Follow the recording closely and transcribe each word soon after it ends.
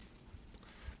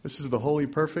This is the holy,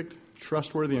 perfect,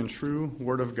 trustworthy, and true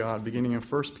Word of God, beginning in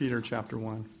 1 Peter chapter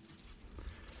 1.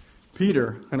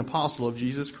 Peter, an apostle of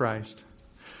Jesus Christ,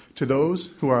 to those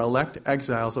who are elect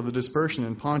exiles of the dispersion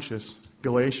in Pontus,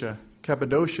 Galatia,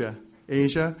 Cappadocia,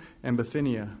 Asia, and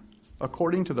Bithynia,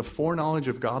 according to the foreknowledge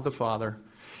of God the Father,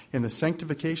 in the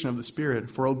sanctification of the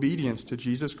Spirit, for obedience to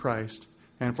Jesus Christ,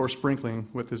 and for sprinkling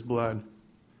with his blood.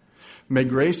 May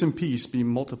grace and peace be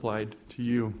multiplied to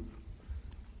you.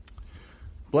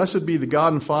 Blessed be the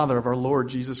God and Father of our Lord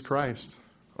Jesus Christ.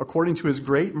 According to his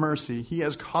great mercy, he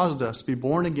has caused us to be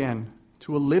born again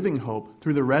to a living hope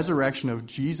through the resurrection of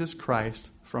Jesus Christ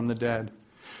from the dead,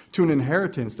 to an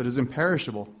inheritance that is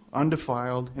imperishable,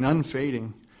 undefiled, and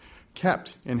unfading,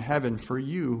 kept in heaven for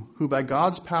you, who by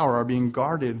God's power are being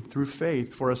guarded through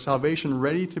faith for a salvation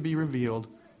ready to be revealed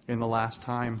in the last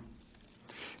time.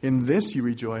 In this you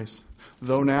rejoice,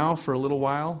 though now for a little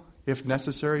while, if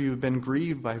necessary, you've been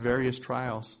grieved by various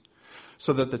trials,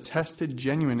 so that the tested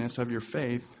genuineness of your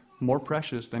faith, more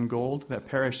precious than gold that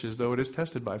perishes though it is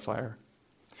tested by fire,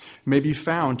 may be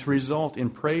found to result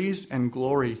in praise and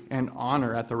glory and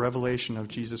honor at the revelation of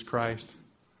Jesus Christ.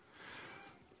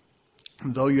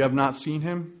 Though you have not seen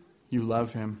him, you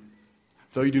love him.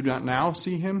 Though you do not now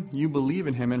see him, you believe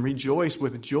in him and rejoice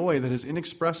with joy that is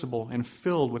inexpressible and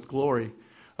filled with glory,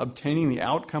 obtaining the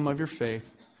outcome of your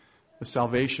faith, the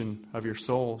salvation of your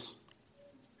souls.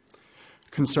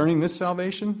 Concerning this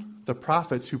salvation, the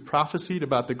prophets who prophesied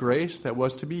about the grace that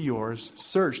was to be yours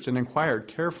searched and inquired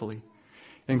carefully,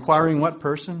 inquiring what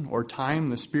person or time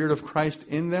the Spirit of Christ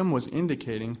in them was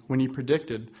indicating when he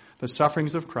predicted the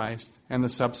sufferings of Christ and the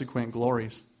subsequent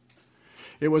glories.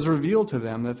 It was revealed to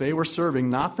them that they were serving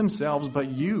not themselves but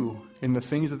you in the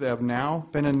things that have now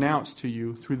been announced to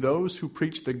you through those who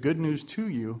preach the good news to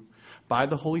you by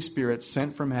the Holy Spirit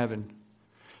sent from heaven,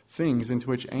 things into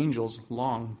which angels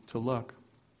long to look.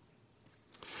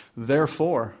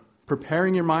 Therefore,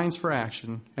 preparing your minds for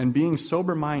action and being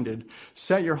sober-minded,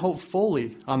 set your hope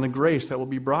fully on the grace that will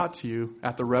be brought to you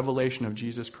at the revelation of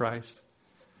Jesus Christ.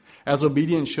 As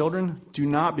obedient children, do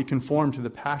not be conformed to the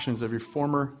passions of your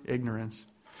former ignorance.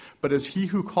 But as he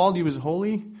who called you is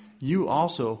holy, you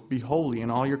also be holy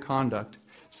in all your conduct,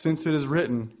 since it is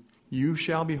written, "You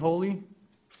shall be holy,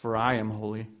 for I am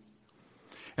holy."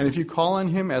 And if you call on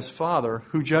him as Father,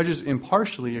 who judges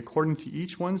impartially according to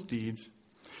each one's deeds,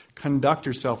 conduct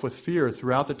yourself with fear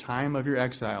throughout the time of your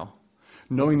exile,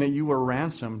 knowing that you were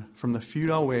ransomed from the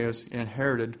futile ways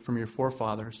inherited from your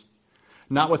forefathers,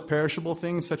 not with perishable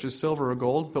things such as silver or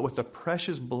gold, but with the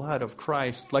precious blood of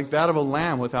Christ, like that of a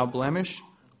lamb without blemish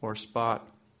or spot.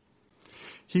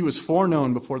 He was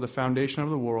foreknown before the foundation of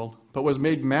the world, but was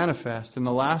made manifest in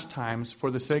the last times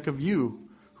for the sake of you,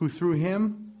 who through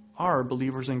him are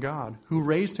believers in God, who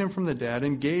raised him from the dead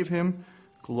and gave him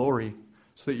glory,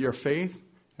 so that your faith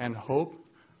and hope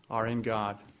are in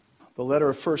God. The letter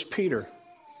of 1 Peter.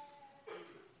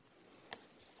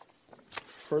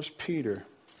 1 Peter.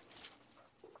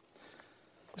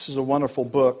 This is a wonderful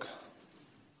book,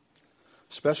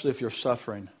 especially if you're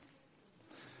suffering.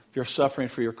 If you're suffering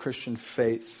for your Christian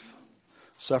faith,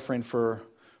 suffering for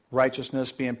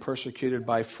righteousness, being persecuted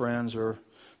by friends or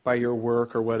by your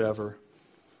work or whatever,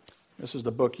 this is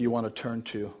the book you want to turn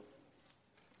to.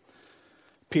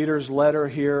 Peter's letter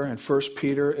here in 1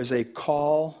 Peter is a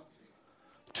call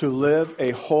to live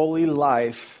a holy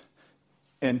life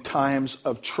in times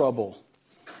of trouble,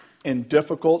 in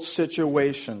difficult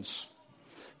situations,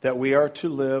 that we are to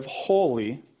live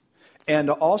holy, and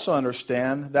to also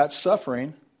understand that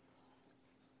suffering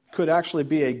could actually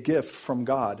be a gift from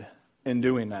God in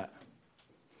doing that.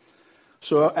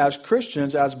 So as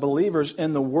Christians, as believers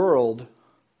in the world,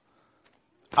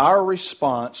 our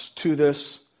response to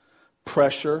this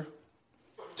pressure,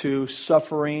 to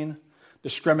suffering,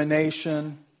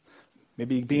 discrimination,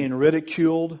 maybe being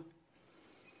ridiculed,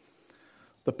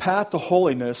 the path to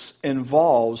holiness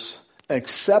involves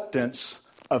acceptance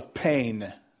of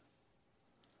pain.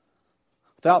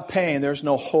 Without pain, there's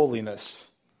no holiness.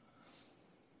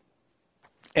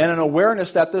 And an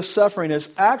awareness that this suffering is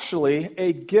actually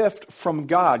a gift from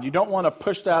God. You don't want to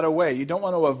push that away. You don't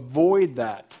want to avoid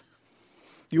that.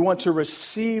 You want to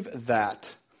receive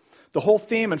that. The whole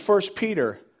theme in 1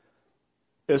 Peter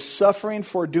is suffering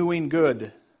for doing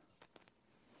good.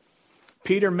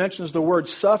 Peter mentions the word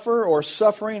suffer or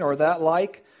suffering or that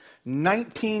like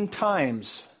 19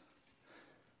 times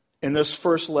in this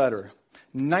first letter.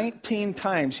 19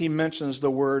 times he mentions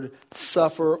the word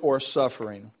suffer or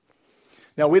suffering.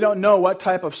 Now, we don't know what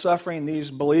type of suffering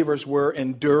these believers were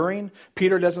enduring.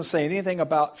 Peter doesn't say anything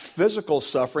about physical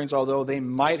sufferings, although they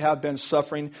might have been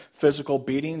suffering physical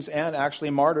beatings and actually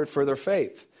martyred for their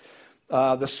faith.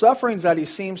 The sufferings that he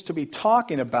seems to be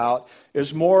talking about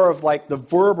is more of like the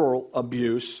verbal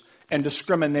abuse and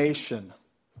discrimination.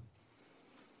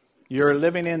 You're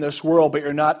living in this world, but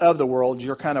you're not of the world.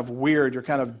 You're kind of weird. You're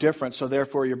kind of different, so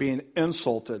therefore you're being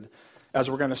insulted.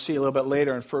 As we're going to see a little bit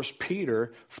later in 1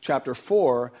 Peter chapter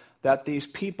 4, that these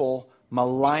people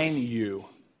malign you.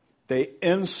 They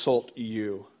insult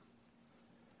you.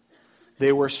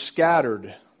 They were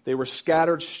scattered. They were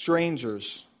scattered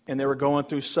strangers, and they were going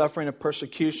through suffering and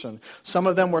persecution. Some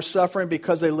of them were suffering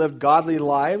because they lived godly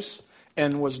lives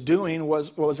and was doing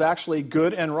what was actually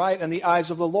good and right in the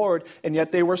eyes of the Lord, and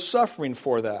yet they were suffering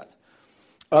for that.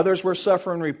 Others were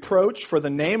suffering reproach for the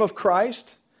name of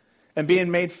Christ and being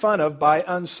made fun of by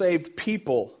unsaved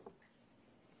people.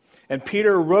 And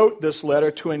Peter wrote this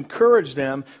letter to encourage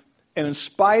them, and in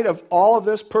spite of all of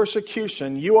this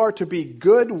persecution, you are to be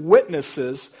good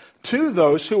witnesses to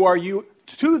those who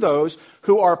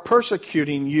are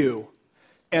persecuting you,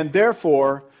 and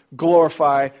therefore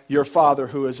glorify your Father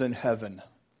who is in heaven.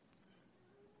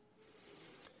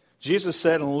 Jesus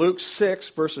said in Luke 6,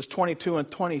 verses 22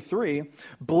 and 23,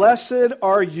 "Blessed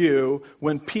are you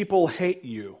when people hate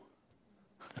you."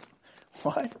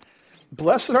 What?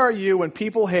 Blessed are you when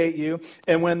people hate you,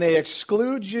 and when they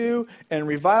exclude you and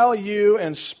revile you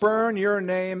and spurn your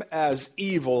name as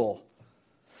evil,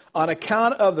 on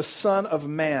account of the Son of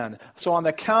Man. So on the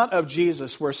account of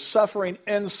Jesus, we're suffering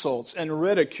insults and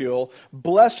ridicule.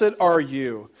 Blessed are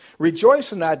you.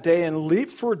 Rejoice in that day and leap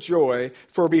for joy,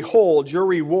 for behold, your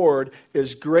reward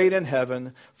is great in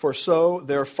heaven, for so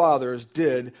their fathers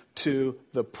did to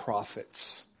the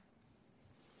prophets.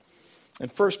 In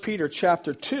 1 Peter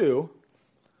chapter 2,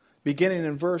 beginning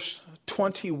in verse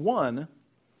 21,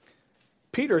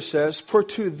 Peter says, "For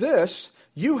to this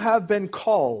you have been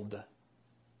called."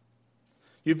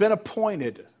 You've been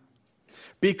appointed,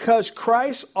 because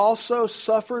Christ also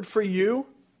suffered for you,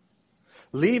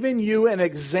 leaving you an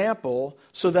example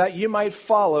so that you might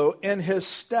follow in his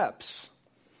steps.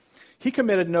 He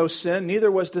committed no sin, neither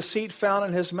was deceit found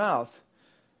in his mouth.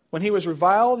 When he was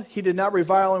reviled, he did not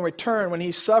revile in return. When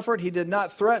he suffered, he did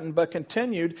not threaten, but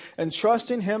continued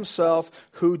entrusting himself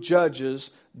who judges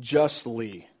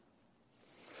justly.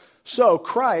 So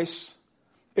Christ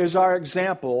is our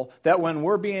example that when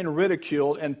we're being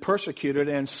ridiculed and persecuted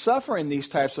and suffering these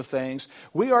types of things,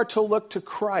 we are to look to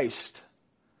Christ,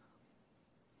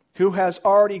 who has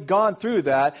already gone through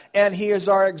that, and he is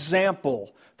our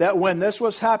example, that when this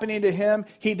was happening to him,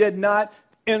 he did not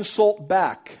insult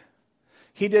back.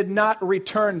 He did not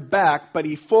return back, but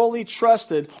he fully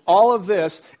trusted all of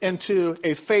this into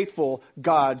a faithful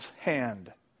God's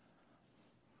hand.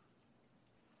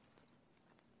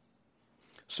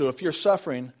 So if you're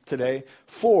suffering today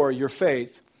for your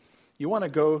faith, you want to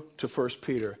go to 1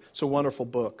 Peter. It's a wonderful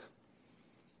book.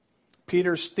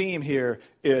 Peter's theme here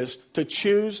is to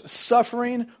choose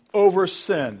suffering over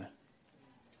sin.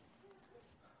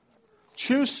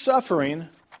 Choose suffering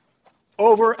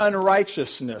over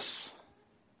unrighteousness.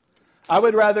 I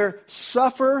would rather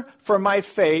suffer for my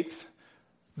faith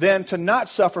than to not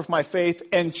suffer for my faith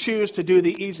and choose to do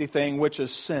the easy thing, which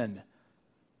is sin,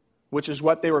 which is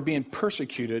what they were being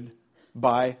persecuted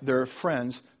by their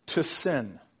friends to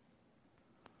sin.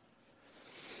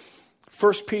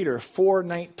 1 Peter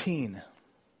 4:19.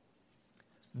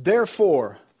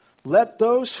 "Therefore, let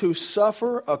those who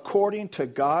suffer according to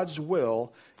God's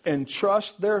will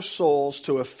entrust their souls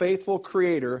to a faithful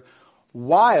Creator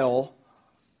while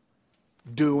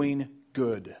doing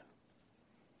good."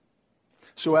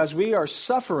 So as we are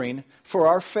suffering for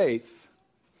our faith,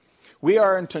 we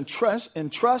are to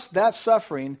entrust that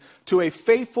suffering to a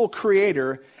faithful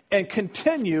Creator and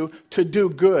continue to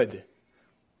do good.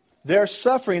 Their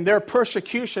suffering, their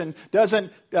persecution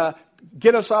doesn't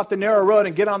get us off the narrow road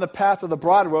and get on the path of the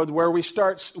broad road where we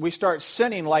start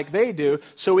sinning like they do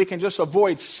so we can just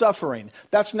avoid suffering.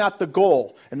 That's not the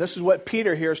goal. And this is what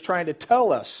Peter here is trying to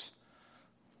tell us.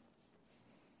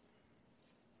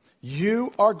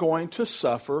 You are going to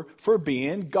suffer for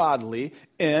being godly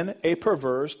in a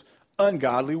perverse,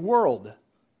 ungodly world.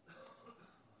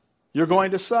 You're going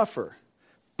to suffer.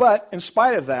 But in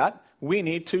spite of that, we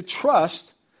need to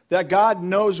trust that God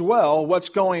knows well what's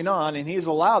going on, and He's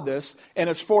allowed this, and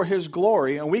it's for His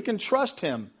glory, and we can trust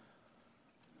Him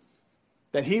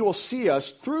that He will see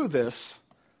us through this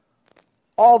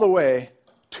all the way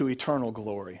to eternal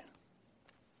glory.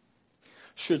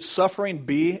 Should suffering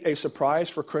be a surprise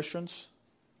for Christians?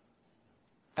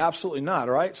 Absolutely not,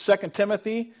 all right? 2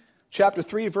 Timothy chapter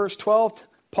 3, verse 12,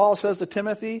 Paul says to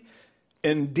Timothy,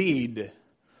 "Indeed,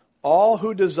 all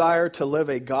who desire to live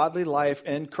a godly life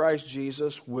in Christ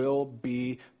Jesus will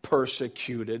be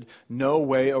persecuted. No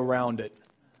way around it."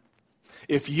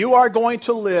 If you are going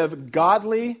to live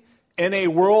godly in a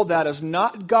world that is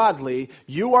not godly,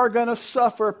 you are going to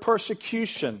suffer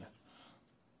persecution.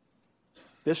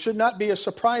 This should not be a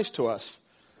surprise to us.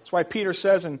 That's why Peter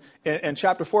says in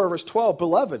chapter 4, verse 12,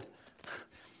 Beloved,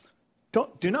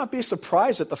 do not be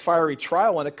surprised at the fiery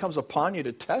trial when it comes upon you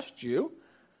to test you,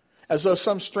 as though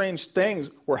some strange things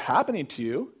were happening to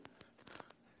you.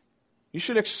 You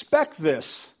should expect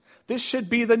this. This should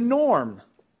be the norm.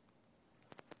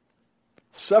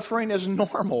 Suffering is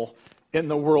normal in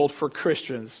the world for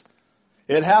Christians.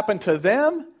 It happened to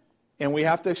them, and we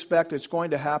have to expect it's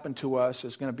going to happen to us.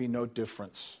 There's going to be no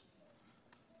difference.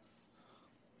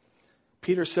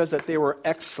 Peter says that they were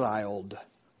exiled,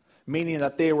 meaning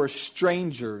that they were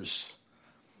strangers.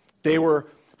 They were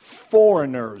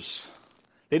foreigners.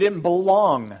 They didn't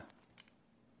belong.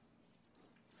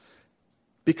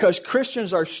 Because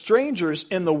Christians are strangers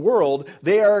in the world,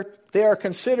 they are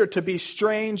considered to be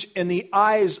strange in the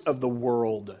eyes of the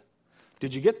world.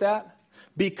 Did you get that?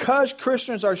 Because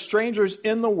Christians are strangers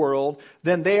in the world,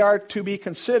 then they are to be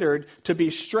considered to be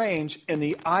strange in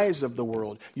the eyes of the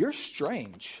world. You're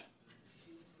strange.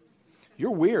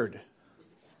 You're weird.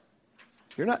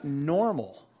 You're not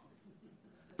normal.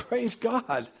 Praise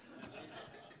God.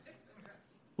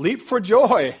 Leap for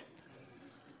joy.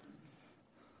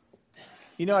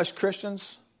 You know, as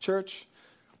Christians, church,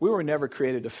 we were never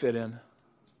created to fit in,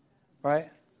 right?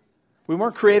 We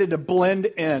weren't created to blend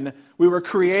in. We were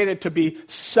created to be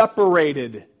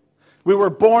separated. We were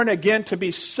born again to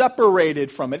be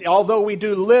separated from it. Although we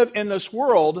do live in this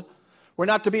world, we're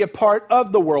not to be a part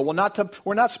of the world.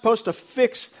 We're not supposed to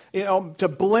fix, to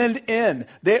blend in.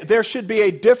 There should be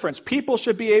a difference. People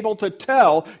should be able to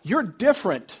tell, you're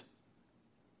different.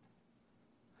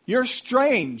 You're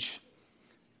strange.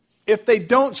 If they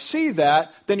don't see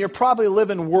that, then you're probably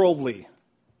living worldly.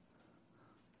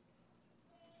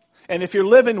 And if you're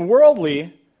living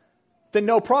worldly, then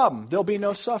no problem. There'll be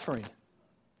no suffering.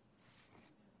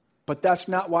 But that's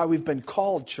not why we've been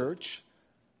called, church.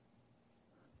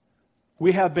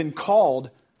 We have been called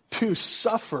to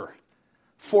suffer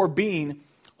for being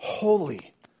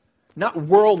holy, not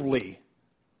worldly.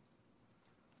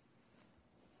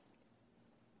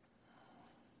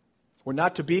 We're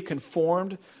not to be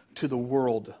conformed to the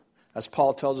world, as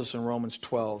Paul tells us in Romans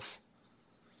 12.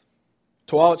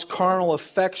 To all its carnal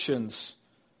affections,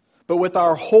 but with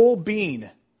our whole being,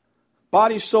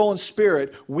 body, soul, and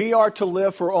spirit, we are to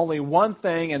live for only one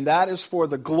thing, and that is for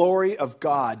the glory of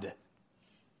God.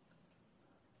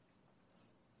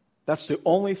 That's the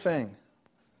only thing.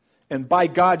 And by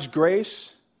God's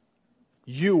grace,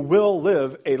 you will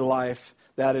live a life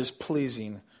that is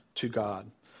pleasing to God.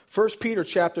 1 Peter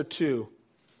chapter 2,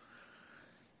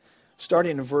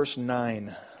 starting in verse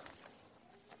 9.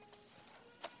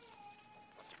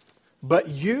 But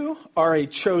you are a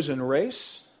chosen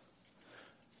race.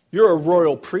 You're a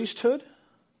royal priesthood.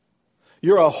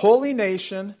 You're a holy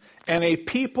nation and a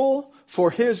people for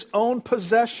his own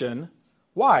possession.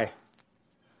 Why?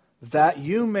 That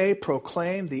you may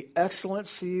proclaim the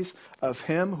excellencies of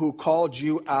him who called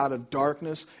you out of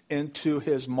darkness into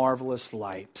his marvelous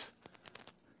light.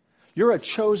 You're a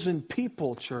chosen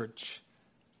people, church.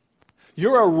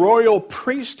 You're a royal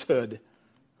priesthood.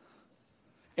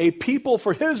 A people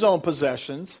for his own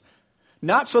possessions,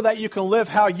 not so that you can live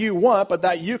how you want, but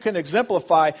that you can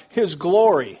exemplify his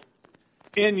glory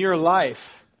in your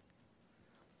life.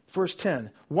 Verse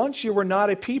 10, once you were not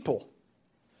a people. Do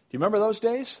you remember those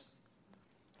days?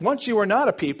 Once you were not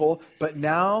a people, but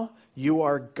now you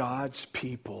are God's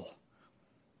people.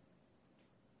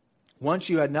 Once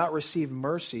you had not received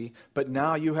mercy, but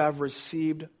now you have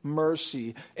received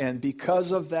mercy. And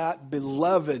because of that,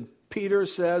 beloved, Peter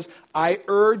says, I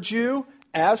urge you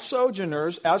as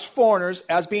sojourners, as foreigners,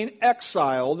 as being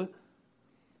exiled,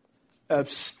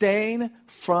 abstain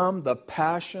from the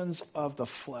passions of the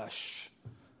flesh.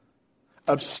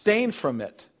 Abstain from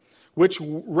it, which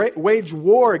wage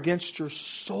war against your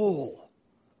soul.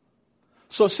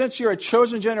 So since you're a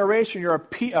chosen generation, you're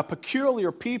a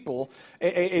peculiar people,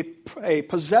 a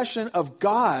possession of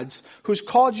God's, who's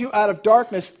called you out of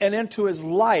darkness and into his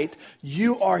light,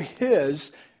 you are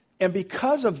his. And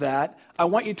because of that, I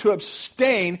want you to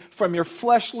abstain from your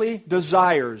fleshly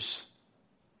desires.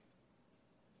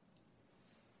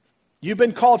 You've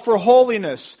been called for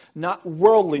holiness, not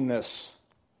worldliness.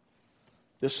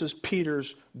 This is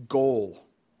Peter's goal.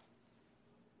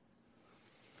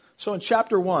 So in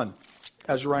chapter 1,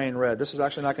 as Ryan read, this is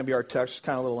actually not going to be our text, it's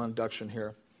kind of a little introduction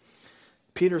here.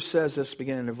 Peter says this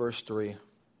beginning in verse 3.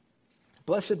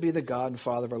 Blessed be the God and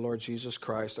Father of our Lord Jesus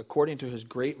Christ, according to his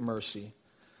great mercy.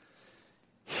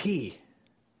 He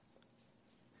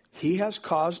He has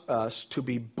caused us to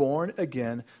be born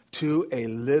again to a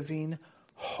living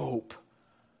hope.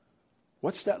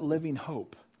 What's that living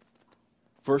hope?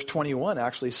 Verse 21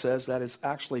 actually says that it's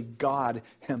actually God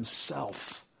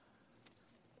himself.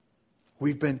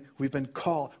 We've been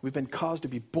caused to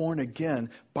be born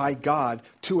again by God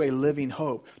to a living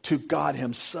hope, to God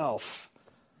himself.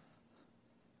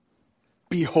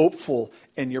 Be hopeful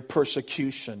in your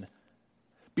persecution.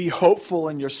 Be hopeful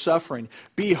in your suffering.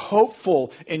 Be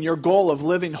hopeful in your goal of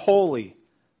living holy.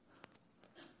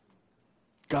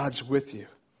 God's with you.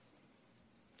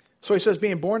 So he says,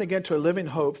 being born again to a living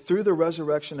hope through the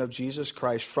resurrection of Jesus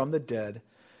Christ from the dead,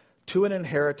 to an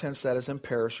inheritance that is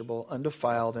imperishable,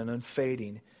 undefiled, and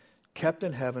unfading, kept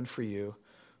in heaven for you,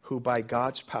 who by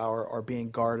God's power are being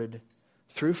guarded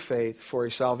through faith for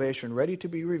a salvation ready to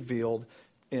be revealed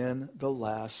in the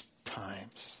last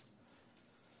times.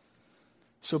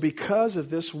 So because of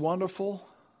this wonderful,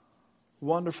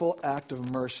 wonderful act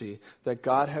of mercy that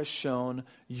God has shown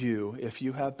you, if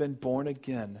you have been born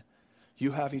again,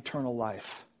 you have eternal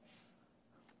life.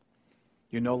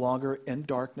 You're no longer in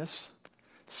darkness.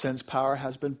 Sin's power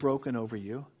has been broken over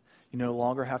you. You no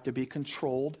longer have to be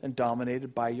controlled and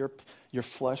dominated by your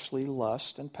fleshly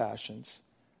lust and passions.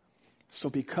 So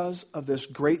because of this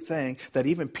great thing that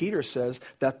even Peter says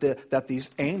that these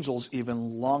angels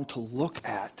even long to look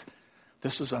at,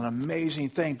 this is an amazing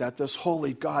thing that this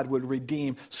holy God would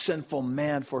redeem sinful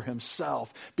man for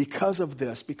himself. Because of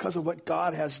this, because of what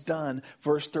God has done,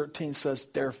 verse 13 says,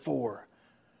 therefore,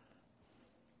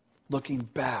 looking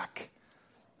back.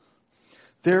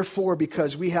 Therefore,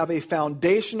 because we have a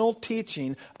foundational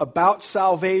teaching about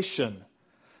salvation,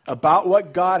 about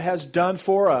what God has done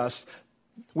for us,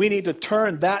 we need to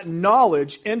turn that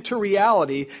knowledge into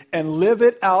reality and live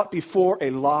it out before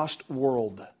a lost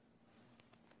world.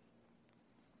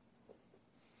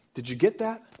 Did you get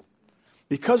that?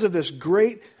 Because of this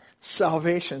great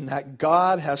salvation that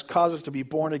God has caused us to be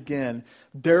born again,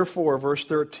 therefore, verse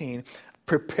 13,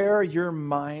 prepare your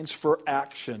minds for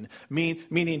action.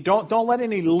 Meaning don't let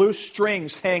any loose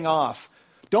strings hang off.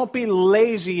 Don't be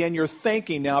lazy in your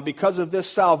thinking now because of this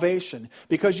salvation.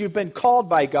 Because you've been called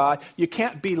by God, you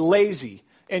can't be lazy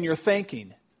in your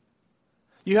thinking.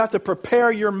 You have to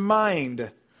prepare your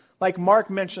mind. Like Mark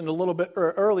mentioned a little bit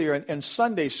earlier in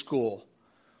Sunday school.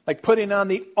 Like putting on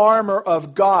the armor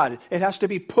of God. It has to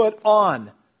be put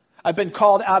on. I've been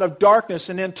called out of darkness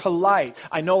and into light.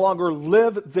 I no longer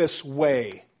live this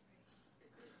way.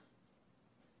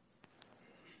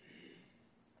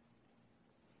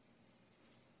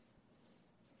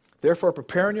 Therefore,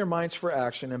 preparing your minds for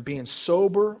action and being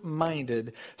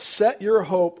sober-minded, set your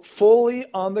hope fully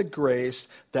on the grace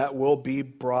that will be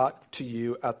brought to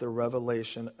you at the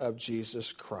revelation of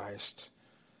Jesus Christ.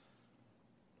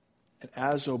 And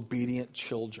as obedient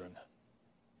children,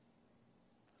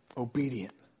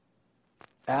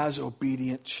 as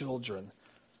obedient children.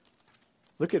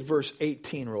 Look at verse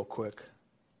 18 real quick.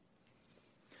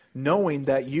 Knowing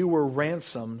that you were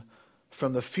ransomed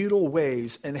from the futile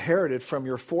ways inherited from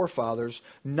your forefathers,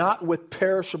 not with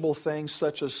perishable things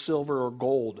such as silver or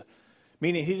gold.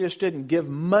 Meaning he just didn't give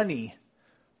money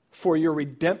for your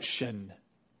redemption.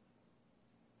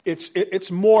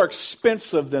 It's more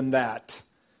expensive than that.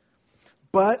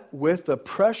 But with the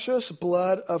precious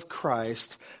blood of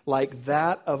Christ, like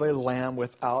that of a lamb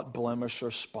without blemish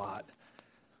or spot.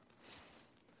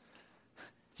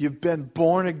 You've been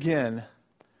born again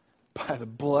by the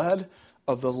blood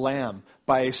of the Lamb,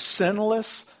 by a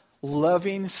sinless,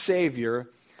 loving Savior,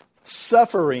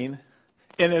 suffering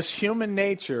in his human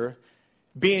nature,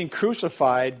 being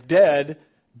crucified, dead,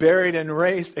 buried, and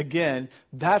raised again.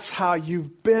 That's how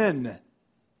you've been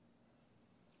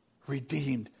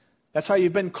redeemed. That's how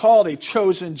you've been called a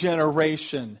chosen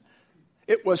generation.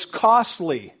 It was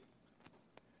costly.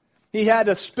 He had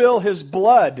to spill his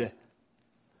blood.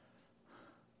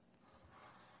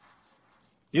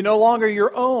 You're no longer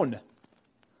your own.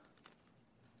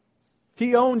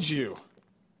 He owns you.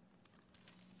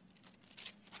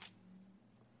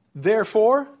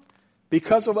 Therefore,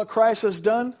 because of what Christ has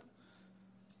done,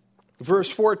 verse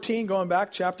 14, going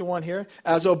back, chapter 1 here,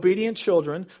 as obedient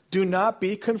children, do not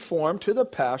be conformed to the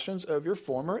passions of your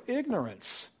former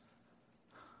ignorance.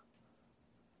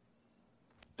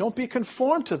 Don't be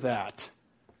conformed to that.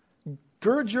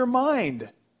 Gird your mind.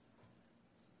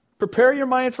 Prepare your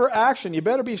mind for action. You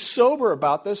better be sober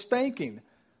about this thinking.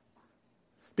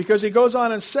 Because he goes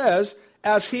on and says,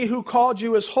 as he who called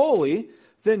you is holy,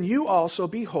 then you also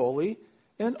be holy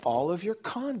in all of your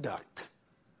conduct.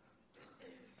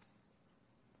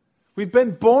 We've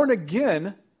been born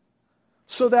again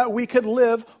so that we could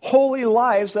live holy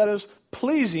lives that is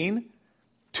pleasing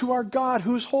to our God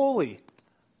who's holy.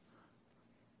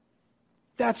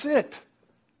 That's it.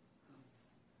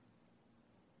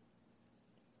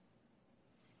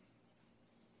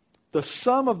 The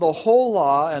sum of the whole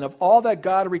law and of all that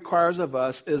God requires of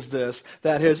us is this,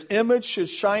 that his image should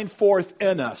shine forth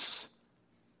in us,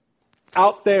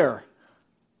 out there.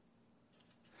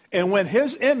 And when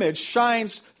his image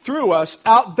shines through us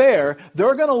out there,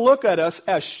 they're going to look at us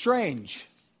as strange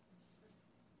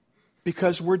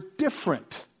because we're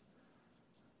different.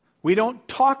 We don't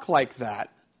talk like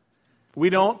that. We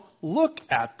don't look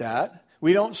at that.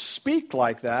 We don't speak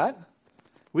like that.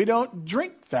 We don't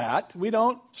drink that. We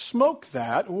don't smoke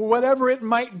that. Whatever it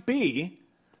might be,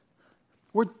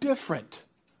 we're different.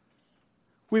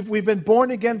 We've been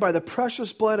born again by the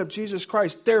precious blood of Jesus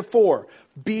Christ. Therefore,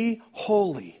 be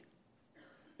holy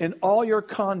in all your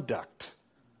conduct.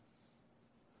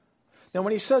 Now,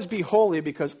 when he says be holy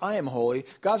because I am holy,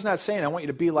 God's not saying I want you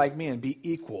to be like me and be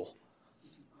equal.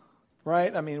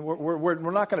 Right? I mean,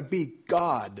 we're not going to be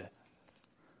God.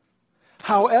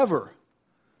 However,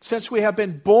 since we have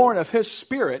been born of his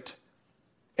Spirit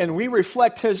and we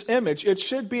reflect his image, it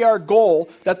should be our goal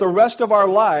that the rest of our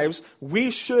lives we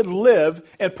should live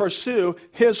and pursue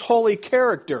his holy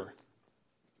character.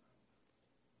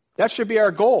 That should be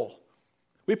our goal.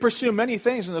 We pursue many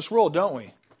things in this world, don't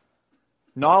we?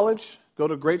 Knowledge, go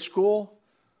to great school,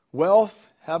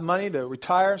 wealth, have money to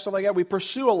retire and stuff like that. We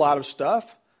pursue a lot of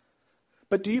stuff.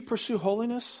 But do you pursue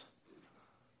holiness?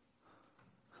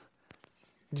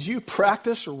 Do you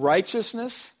practice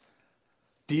righteousness?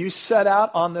 Do you set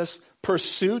out on this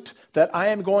pursuit that I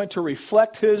am going to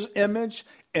reflect his image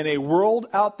in a world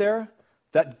out there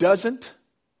that doesn't?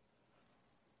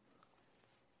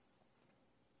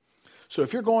 So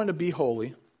if you're going to be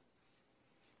holy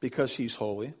because he's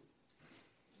holy,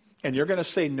 and you're going to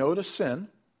say no to sin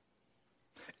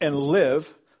and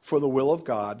live for the will of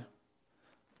God,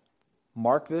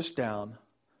 mark this down.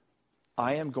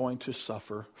 I am going to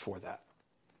suffer for that.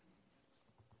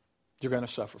 You're going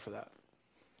to suffer for that.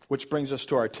 Which brings us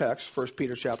to our text, 1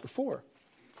 Peter chapter 4.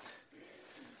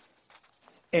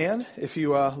 And if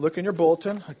you look in your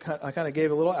bulletin, I kind of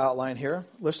gave a little outline here.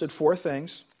 Listed 4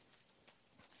 things.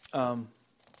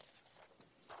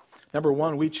 Number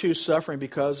 1, we choose suffering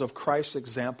because of Christ's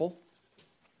example.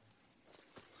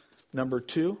 Number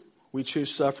 2, we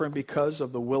choose suffering because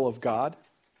of the will of God.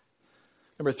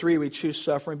 Number 3, we choose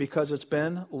suffering because it's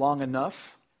been long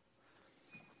enough.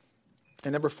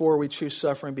 And number 4, we choose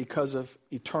suffering because of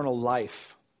eternal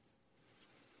life.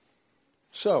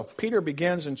 So, Peter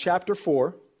begins in chapter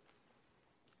 4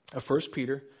 of 1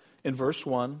 Peter in verse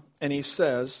 1, and he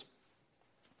says,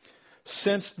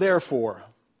 since therefore.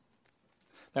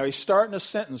 Now, he's starting a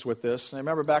sentence with this. And I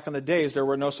remember back in the days, there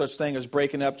were no such thing as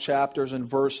breaking up chapters and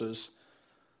verses.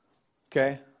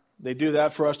 Okay? They do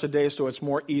that for us today so it's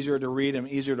more easier to read and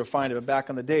easier to find it. But back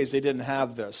in the days, they didn't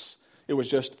have this. It was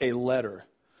just a letter.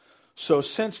 So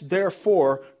since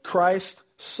therefore Christ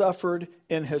suffered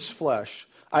in his flesh.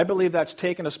 I believe that's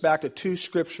taken us back to 2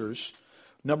 scriptures.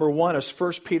 Number 1 is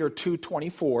 1 Peter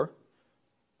 2:24,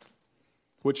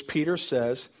 which Peter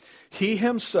says, he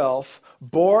himself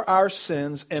bore our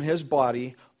sins in his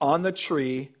body on the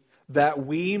tree that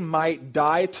we might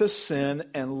die to sin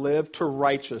and live to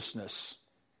righteousness.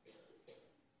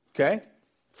 Okay?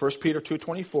 1 Peter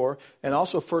 2:24 and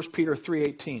also 1 Peter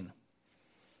 3:18.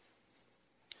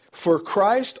 For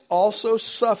Christ also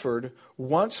suffered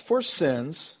once for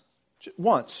sins,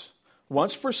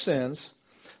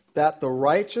 that the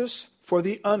righteous for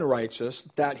the unrighteous,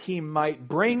 that he might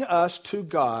bring us to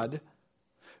God,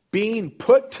 being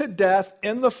put to death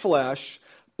in the flesh,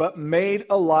 but made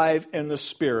alive in the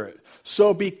Spirit.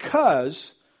 So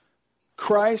because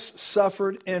Christ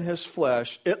suffered in his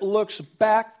flesh, it looks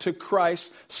back to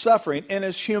Christ's suffering in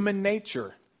his human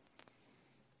nature.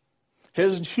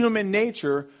 His human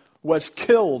nature was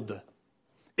killed.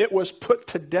 It was put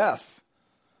to death.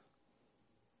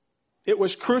 It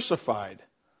was crucified.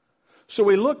 So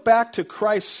we look back to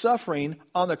Christ's suffering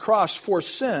on the cross for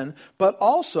sin, but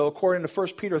also, according to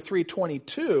 1 Peter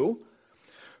 3:22,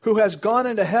 who has gone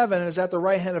into heaven and is at the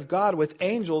right hand of God with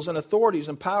angels and authorities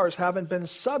and powers having been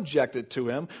subjected to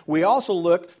him. We also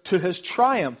look to his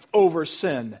triumph over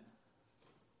sin.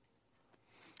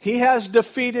 He has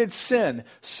defeated sin.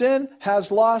 Sin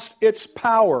has lost its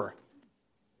power.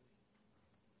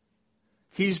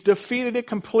 He's defeated it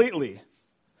completely.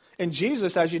 And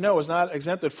Jesus, as you know, is not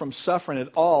exempted from suffering at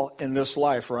all in this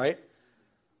life, right?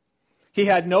 He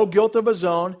had no guilt of his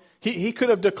own. He could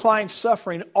have declined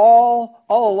suffering all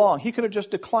along. He could have just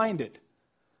declined it.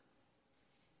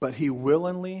 But he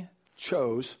willingly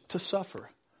chose to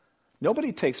suffer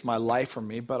Nobody takes my life from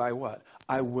me, but I what?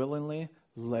 I willingly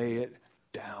lay it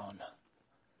down.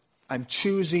 I'm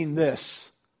choosing this.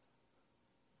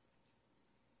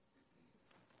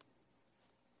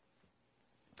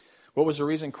 What was the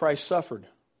reason Christ suffered?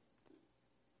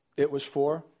 It was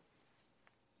for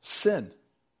sin.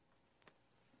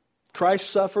 Christ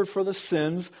suffered for the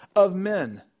sins of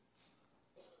men.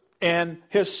 And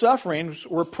his sufferings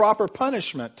were proper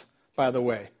punishment, by the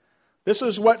way. This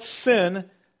is what sin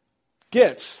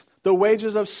gets. The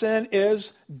wages of sin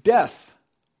is death.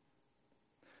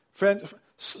 Friend,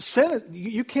 sin,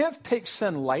 you can't take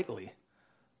sin lightly.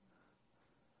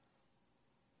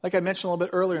 Like I mentioned a little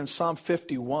bit earlier in Psalm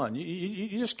 51,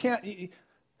 you just can't.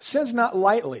 Sin's not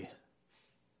lightly.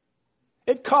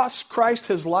 It cost Christ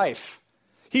his life.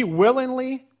 He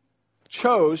willingly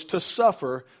chose to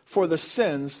suffer for the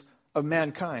sins of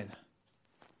mankind.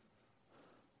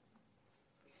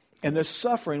 And this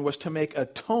suffering was to make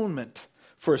atonement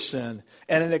for sin.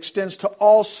 And it extends to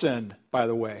all sin, by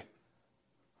the way.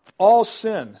 All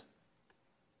sin.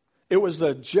 It was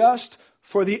the just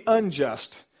for the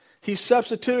unjust. He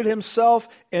substituted himself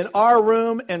in our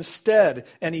room instead,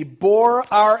 and he bore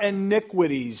our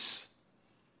iniquities.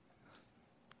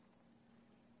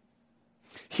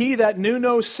 He that knew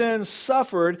no sin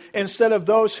suffered instead of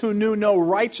those who knew no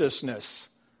righteousness.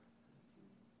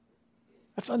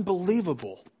 That's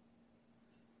unbelievable.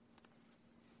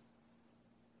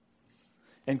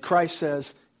 And Christ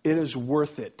says, it is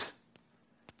worth it.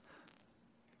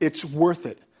 It's worth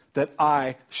it that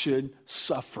I should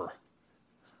suffer.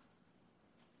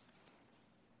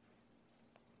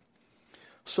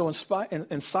 So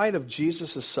in sight of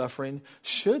Jesus' suffering,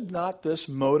 should not this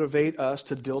motivate us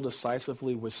to deal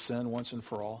decisively with sin once and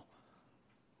for all?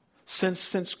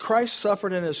 Since Christ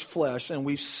suffered in his flesh, and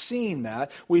we've seen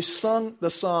that, we sung the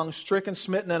song, Stricken,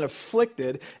 Smitten, and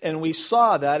Afflicted, and we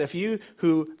saw that if you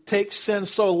who take sin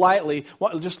so lightly,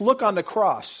 just look on the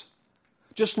cross.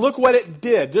 Just look what it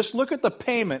did. Just look at the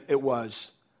payment it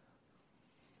was.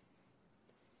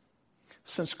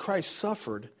 Since Christ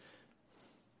suffered,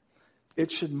 it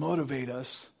should motivate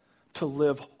us to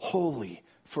live wholly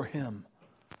for him.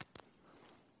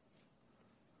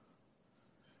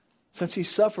 Since he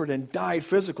suffered and died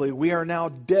physically, we are now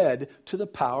dead to the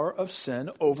power of sin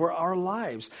over our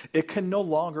lives. It can no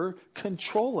longer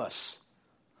control us.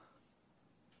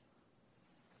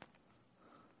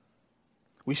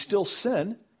 We still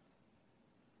sin,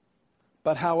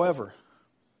 but however,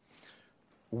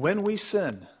 when we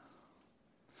sin,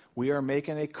 we are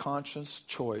making a conscious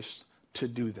choice to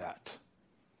do that.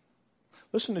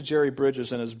 Listen to Jerry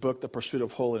Bridges in his book, The Pursuit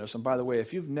of Holiness. And by the way,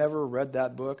 if you've never read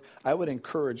that book, I would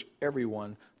encourage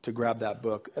everyone to grab that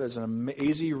book. It is an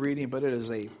easy reading, but it is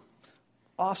an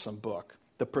awesome book.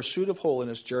 The Pursuit of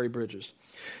Holiness, Jerry Bridges.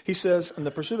 He says, in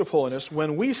The Pursuit of Holiness,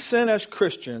 when we sin as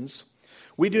Christians,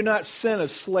 we do not sin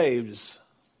as slaves,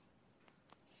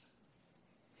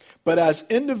 but as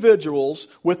individuals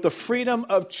with the freedom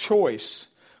of choice.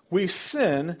 We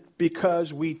sin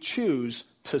because we choose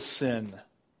to sin.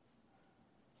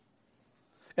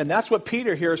 And that's what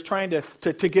Peter here is trying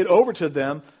to get over to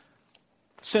them.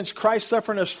 Since Christ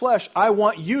suffered in his flesh, I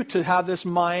want you to have this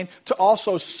mind to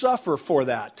also suffer for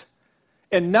that.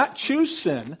 And not choose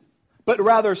sin, but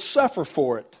rather suffer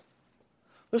for it.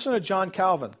 Listen to John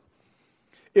Calvin.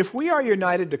 If we are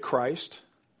united to Christ,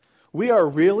 we are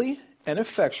really and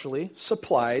effectually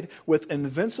supplied with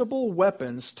invincible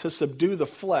weapons to subdue the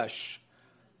flesh.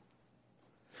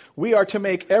 We are to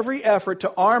make every effort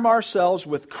to arm ourselves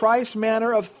with Christ's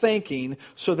manner of thinking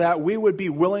so that we would be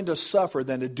willing to suffer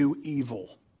than to do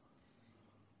evil.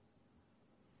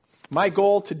 My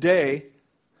goal today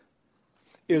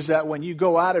is that when you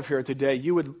go out of here today,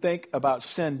 you would think about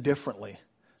sin differently.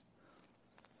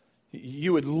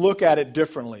 You would look at it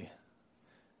differently.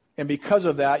 And because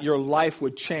of that, your life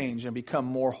would change and become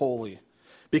more holy.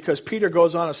 Because Peter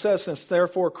goes on and says, since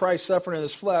therefore Christ suffered in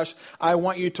his flesh, I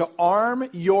want you to arm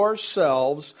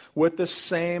yourselves with the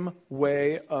same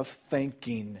way of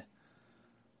thinking.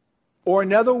 Or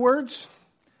in other words,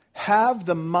 have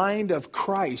the mind of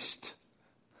Christ.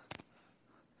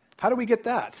 How do we get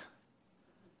that?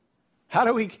 How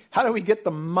do we get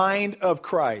the mind of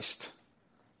Christ?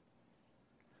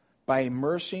 By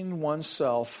immersing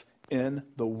oneself in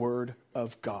the Word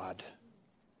of God.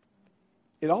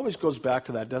 It always goes back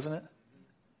to that, doesn't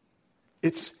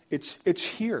it? It's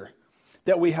here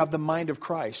that we have the mind of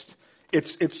Christ.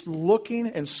 It's looking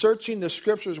and searching the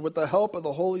Scriptures with the help of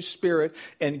the Holy Spirit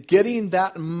and getting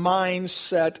that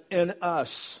mindset in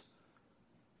us.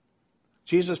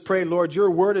 Jesus prayed, Lord, your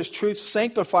word is truth.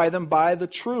 Sanctify them by the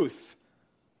truth.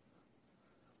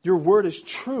 Your word is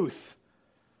truth.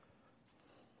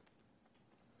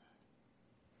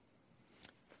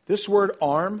 This word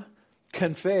arm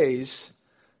conveys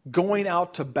going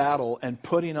out to battle and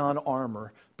putting on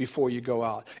armor before you go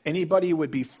out. Anybody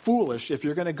would be foolish if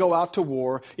you're going to go out to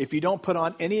war. If you don't put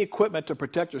on any equipment to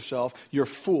protect yourself, you're a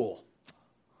fool.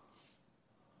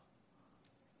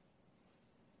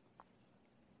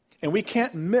 And we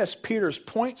can't miss Peter's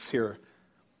points here.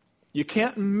 You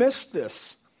can't miss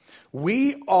this.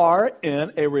 We are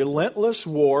in a relentless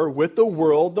war with the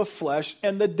world, the flesh,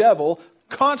 and the devil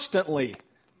constantly.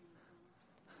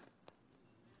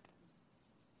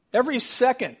 Every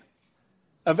second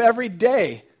of every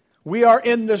day, we are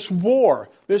in this war,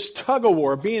 this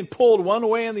tug-of-war, being pulled one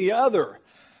way and the other.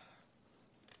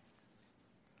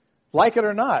 Like it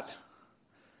or not.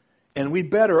 And we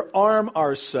better arm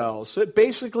ourselves. So it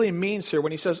basically means here,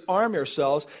 when he says arm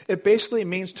yourselves, it basically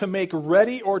means to make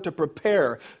ready or to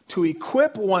prepare, to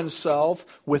equip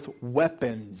oneself with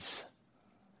weapons.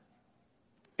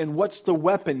 And what's the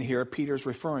weapon here Peter's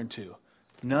referring to?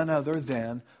 None other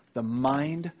than the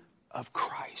mind of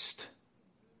Christ.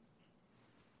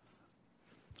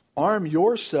 Arm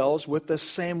yourselves with the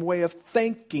same way of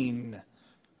thinking.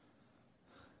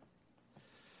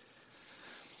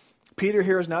 Peter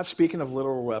here is not speaking of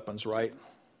literal weapons, right?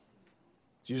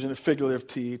 He's using a figurative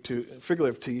T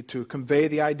to convey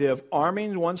the idea of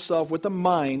arming oneself with the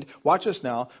mind. Watch this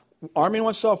now. Arming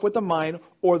oneself with the mind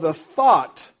or the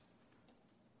thought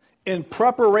in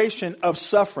preparation of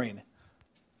suffering.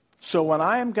 So when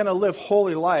I am going to live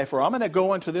holy life, or I'm going to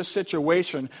go into this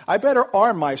situation, I better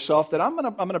arm myself, that I'm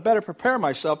going to better prepare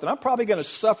myself, that I'm probably going to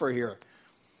suffer here.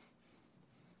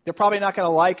 They're probably not going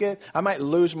to like it. I might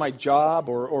lose my job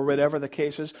or whatever the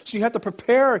case is. So you have to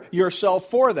prepare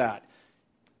yourself for that.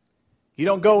 You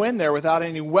don't go in there without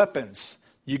any weapons.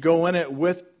 You go in it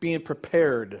with being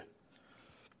prepared.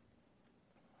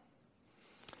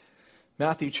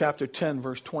 Matthew chapter 10,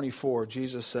 verse 24,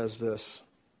 Jesus says this.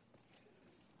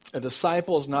 A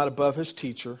disciple is not above his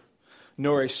teacher,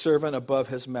 nor a servant above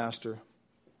his master.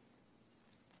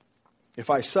 If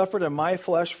I suffered in my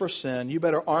flesh for sin, you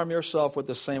better arm yourself with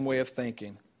the same way of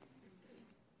thinking.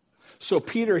 So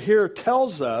Peter here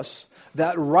tells us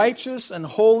that righteous and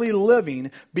holy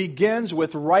living begins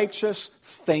with righteous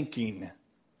thinking.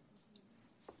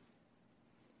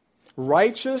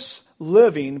 Righteous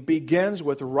living begins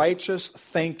with righteous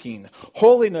thinking.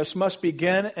 Holiness must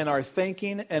begin in our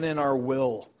thinking and in our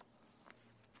will.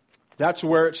 That's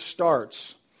where it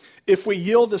starts. If we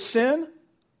yield to sin,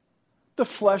 the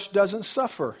flesh doesn't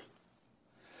suffer.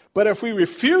 But if we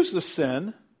refuse the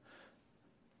sin,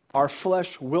 our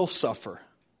flesh will suffer.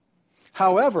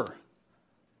 However,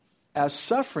 as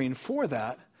suffering for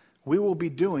that, we will be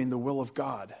doing the will of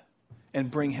God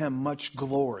and bring Him much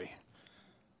glory.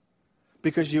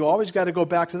 Because you always got to go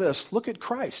back to this. Look at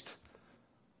Christ.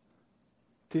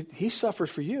 He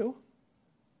suffered for you.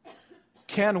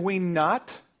 Can we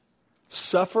not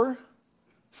suffer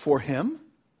for Him?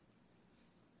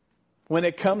 When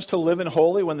it comes to living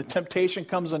holy, when the temptation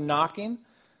comes a-knocking,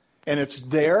 and it's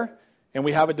there, and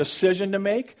we have a decision to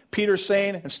make, Peter's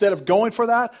saying, instead of going for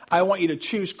that, I want you to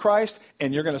choose Christ,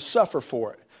 and you're going to suffer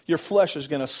for it. Your flesh is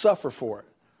going to suffer for it.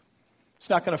 It's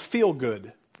not going to feel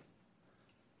good.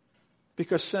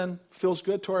 Because sin feels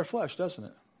good to our flesh, doesn't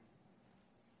it?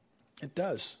 It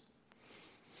does.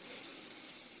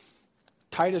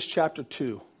 Titus chapter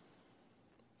 2,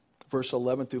 verse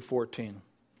 11 through 14.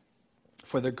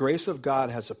 For the grace of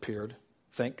God has appeared,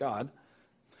 thank God,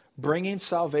 bringing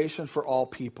salvation for all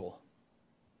people.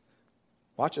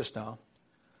 Watch this now.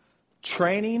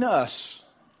 Training us.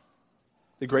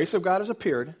 The grace of God has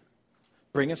appeared,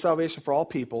 bringing salvation for all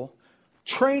people,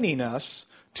 training us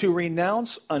to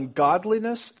renounce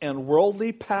ungodliness and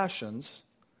worldly passions,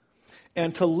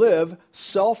 and to live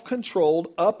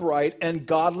self-controlled, upright, and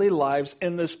godly lives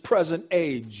in this present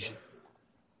age,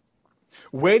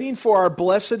 waiting for our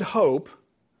blessed hope,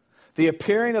 the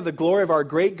appearing of the glory of our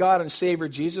great God and Savior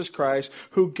Jesus Christ,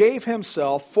 who gave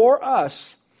Himself for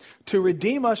us to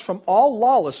redeem us from all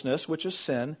lawlessness, which is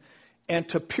sin, and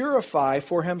to purify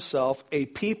for Himself a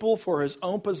people for His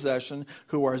own possession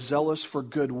who are zealous for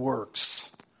good works.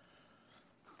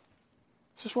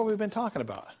 This is what we've been talking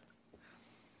about.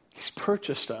 He's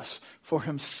purchased us for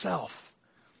Himself.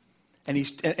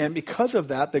 And because of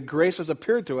that, the grace has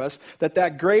appeared to us,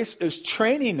 that grace is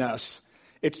training us.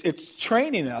 It's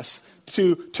training us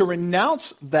to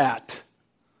renounce that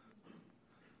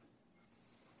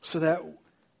so that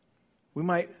we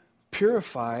might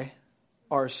purify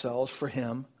ourselves for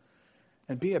Him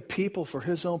and be a people for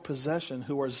His own possession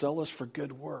who are zealous for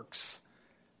good works.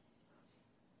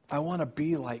 I want to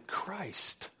be like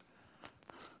Christ.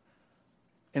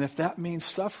 And if that means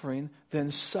suffering,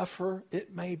 then suffer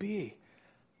it may be.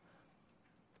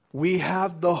 We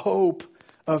have the hope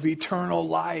of eternal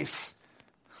life.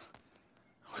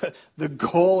 The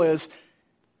goal is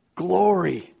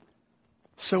glory.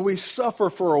 So we suffer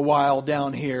for a while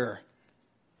down here.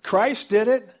 Christ did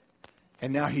it,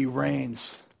 and now he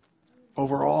reigns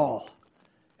over all.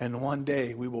 And one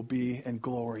day we will be in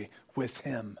glory with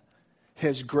him.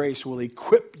 His grace will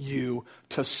equip you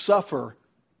to suffer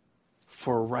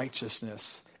for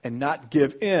righteousness and not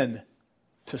give in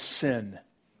to sin.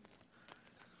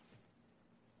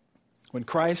 When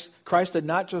Christ did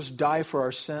not just die for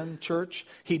our sin, church,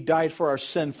 he died for our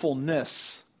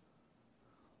sinfulness.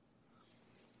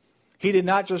 He did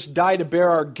not just die to bear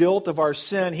our guilt of our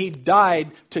sin, he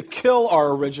died to kill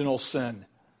our original sin.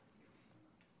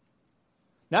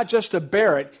 Not just to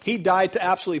bear it, he died to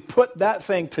absolutely put that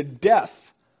thing to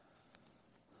death.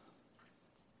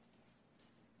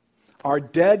 Our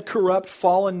dead, corrupt,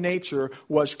 fallen nature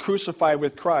was crucified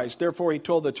with Christ. Therefore, he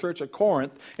told the church at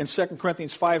Corinth in 2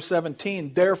 Corinthians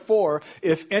 5:17, therefore,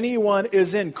 if anyone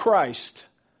is in Christ,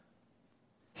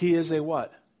 he is a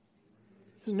what?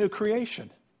 He's a new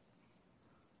creation.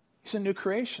 He's a new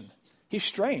creation. He's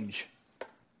strange.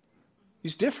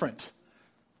 He's different.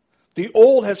 The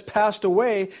old has passed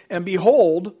away, and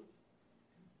behold,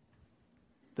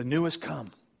 the new has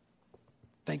come.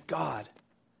 Thank God.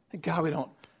 Thank God we don't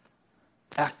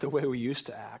act the way we used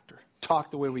to act or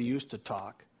talk the way we used to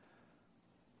talk.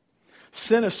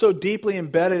 Sin is so deeply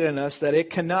embedded in us that it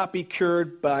cannot be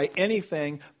cured by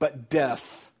anything but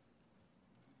death.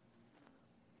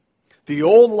 The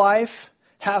old life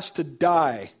has to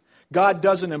die. God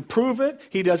doesn't improve it.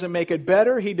 He doesn't make it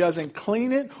better. He doesn't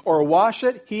clean it or wash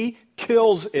it. He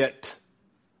kills it.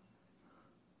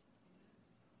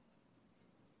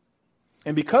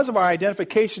 And because of our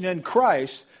identification in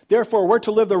Christ, therefore we're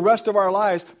to live the rest of our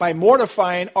lives by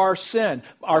mortifying our sin,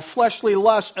 our fleshly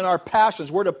lusts, and our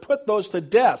passions. We're to put those to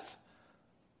death.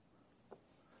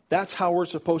 That's how we're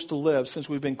supposed to live since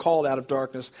we've been called out of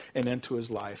darkness and into his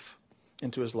life,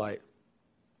 into his light.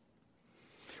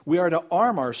 We are to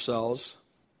arm ourselves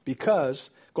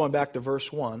because, going back to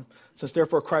verse 1, since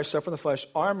therefore Christ suffered in the flesh,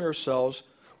 arm yourselves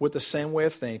with the same way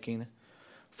of thinking,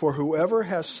 for whoever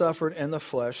has suffered in the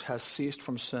flesh has ceased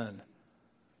from sin.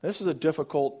 This is a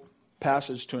difficult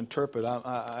passage to interpret.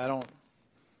 I don't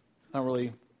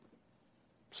really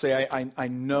say I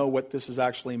know what this is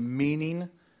actually meaning.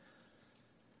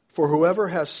 For whoever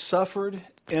has suffered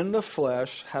in the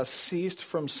flesh has ceased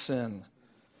from sin.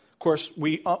 Of course,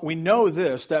 we know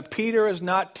this, that Peter is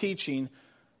not teaching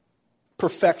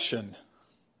perfection.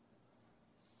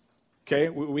 Okay,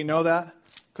 we know that?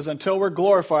 Because until we're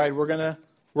glorified, we're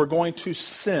going to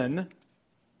sin.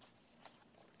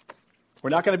 We're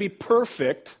not going to be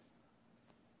perfect.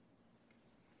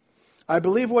 I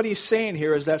believe what he's saying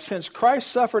here is that since Christ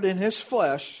suffered in his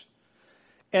flesh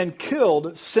and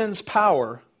killed sin's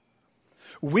power,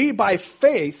 we by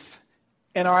faith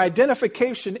and our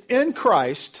identification in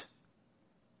Christ,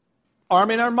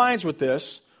 arming our minds with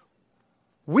this,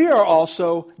 we are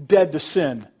also dead to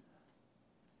sin.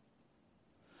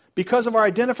 Because of our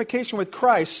identification with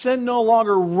Christ, sin no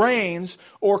longer reigns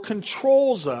or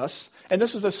controls us. And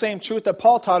this is the same truth that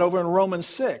Paul taught over in Romans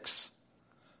 6.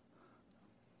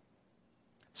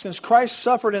 Since Christ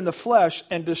suffered in the flesh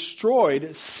and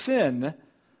destroyed sin,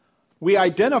 we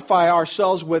identify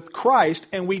ourselves with Christ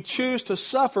and we choose to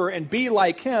suffer and be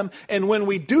like him. And when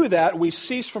we do that, we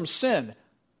cease from sin.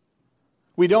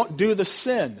 We don't do the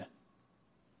sin.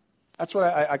 That's what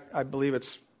I believe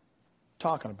it's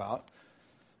talking about.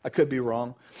 I could be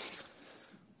wrong.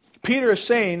 Peter is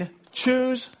saying,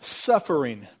 choose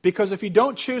suffering. Because if you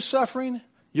don't choose suffering,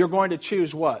 you're going to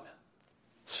choose what?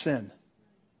 Sin.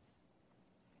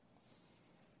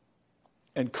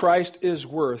 And Christ is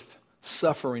worth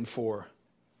suffering for.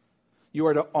 You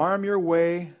are to arm your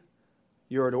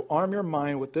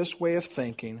mind with this way of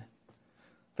thinking,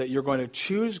 that you're going to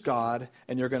choose God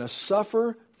and you're going to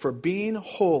suffer for being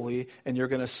holy and you're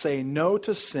going to say no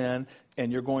to sin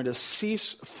and you're going to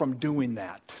cease from doing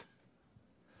that.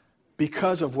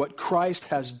 Because of what Christ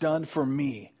has done for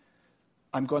me,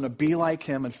 I'm going to be like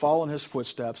him and follow in his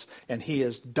footsteps, and he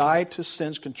has died to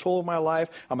sin's control of my life.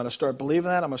 I'm going to start believing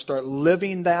that. I'm going to start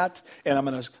living that, and I'm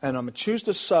going to choose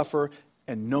to suffer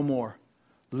and no more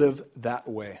live that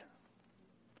way.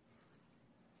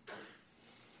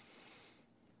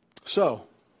 So,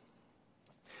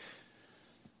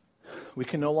 we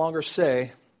can no longer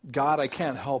say, God, I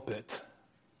can't help it.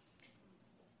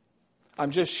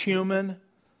 I'm just human.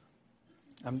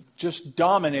 I'm just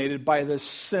dominated by this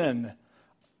sin.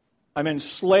 I'm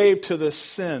enslaved to this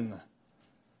sin.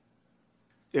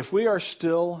 If we are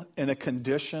still in a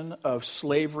condition of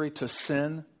slavery to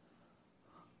sin,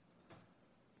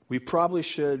 we probably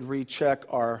should recheck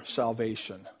our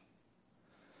salvation.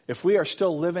 If we are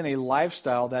still living a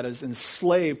lifestyle that is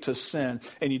enslaved to sin,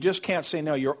 and you just can't say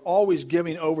no, you're always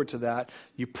giving over to that,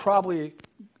 you probably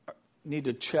need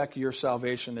to check your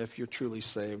salvation if you're truly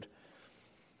saved.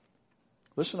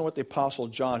 Listen to what the Apostle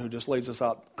John, who just lays this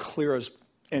out clear as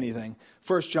anything.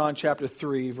 1 John chapter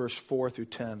 3, verse 4 through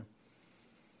 10.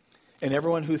 And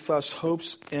everyone who thus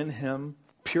hopes in him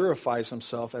purifies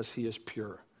himself as he is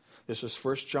pure. This is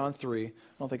 1 John 3. I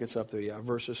don't think it's up there yet.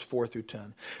 Verses 4 through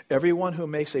 10. Everyone who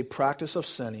makes a practice of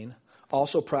sinning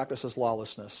also practices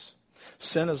lawlessness.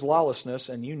 Sin is lawlessness,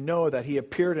 and you know that he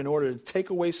appeared in order to take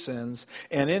away sins,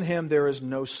 and in him there is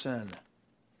no sin.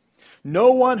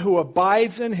 No one who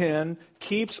abides in him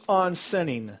keeps on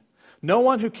sinning. No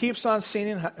one who keeps on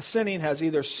sinning has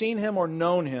either seen him or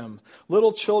known him.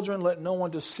 Little children, let no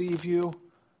one deceive you.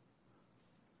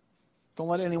 Don't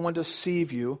let anyone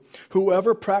deceive you.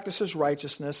 Whoever practices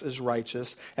righteousness is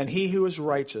righteous, and he who is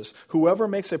righteous. Whoever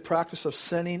makes a practice of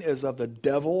sinning is of the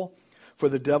devil, for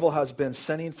the devil has been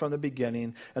sinning from the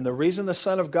beginning. And the reason the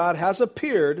Son of God has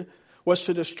appeared was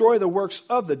to destroy the works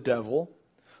of the devil.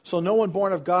 So no one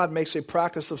born of God makes a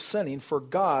practice of sinning, for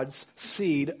God's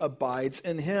seed abides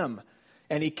in him.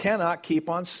 And he cannot keep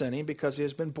on sinning because he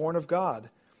has been born of God.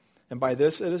 And by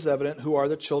this it is evident who are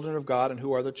the children of God and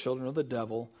who are the children of the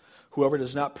devil. Whoever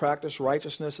does not practice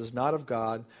righteousness is not of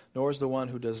God, nor is the one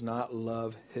who does not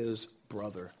love his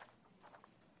brother.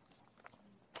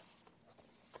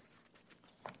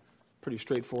 Pretty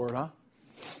straightforward, huh?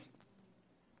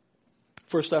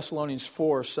 1 Thessalonians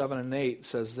 4, 7 and 8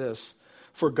 says this,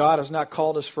 For God has not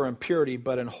called us for impurity,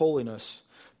 but in holiness.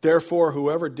 Therefore,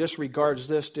 whoever disregards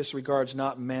this disregards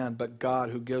not man, but God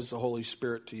who gives the Holy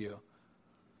Spirit to you.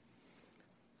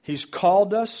 He's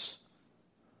called us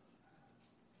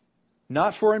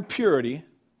not for impurity,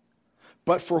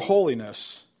 but for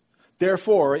holiness.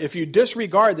 Therefore, if you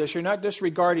disregard this, you're not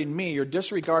disregarding me, you're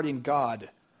disregarding God,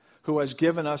 who has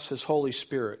given us his Holy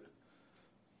Spirit.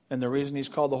 And the reason he's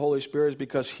called the Holy Spirit is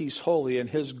because he's holy, and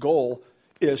his goal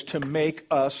is to make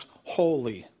us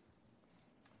holy.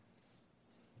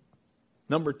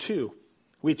 Number 2,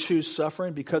 we choose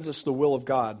suffering because it's the will of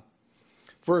God.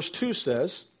 Verse 2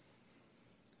 says,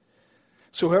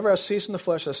 So whoever has ceased in the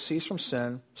flesh has ceased from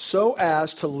sin, so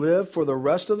as to live for the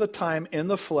rest of the time in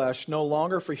the flesh, no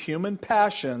longer for human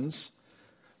passions,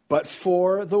 but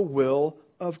for the will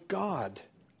of God.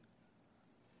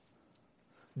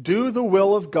 Do the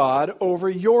will of God over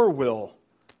your will.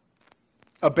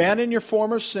 Abandon your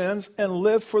former sins and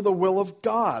live for the will of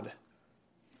God.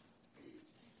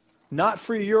 Not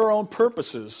for your own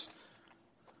purposes.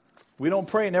 We don't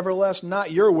pray, nevertheless,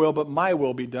 not your will, but my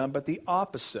will be done, but the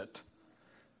opposite.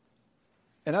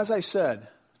 And as I said,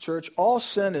 church, all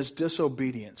sin is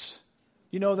disobedience.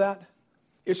 You know that?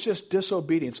 It's just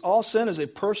disobedience. All sin is a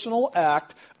personal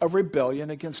act of rebellion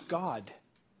against God.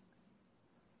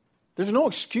 There's no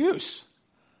excuse.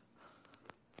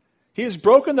 He has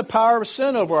broken the power of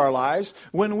sin over our lives.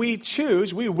 When we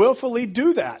choose, we willfully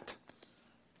do that.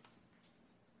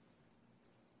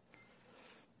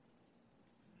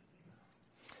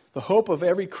 The hope of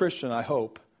every Christian, I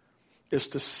hope, is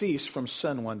to cease from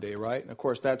sin one day, right? And of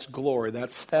course, that's glory,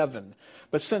 that's heaven.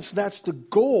 But since that's the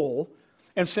goal,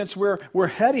 and since we're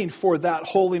heading for that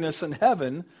holiness in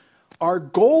heaven, our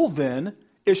goal then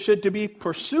should to be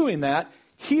pursuing that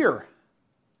here.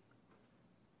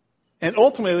 And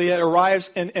ultimately it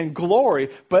arrives in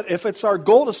glory. But if it's our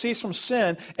goal to cease from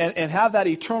sin and have that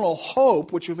eternal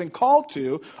hope, which we've been called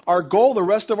to, our goal the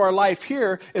rest of our life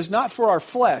here is not for our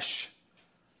flesh,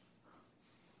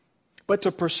 but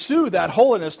to pursue that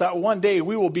holiness that one day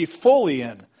we will be fully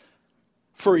in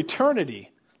for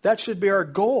eternity. That should be our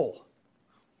goal.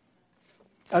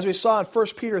 As we saw in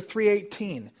 1 Peter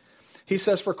 3:18, he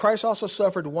says, For Christ also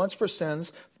suffered once for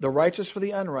sins, the righteous for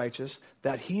the unrighteous,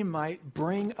 that he might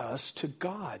bring us to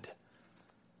God.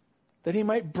 That he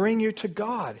might bring you to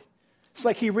God. It's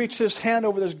like he reached his hand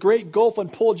over this great gulf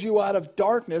and pulled you out of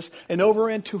darkness and over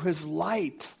into his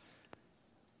light.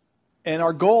 And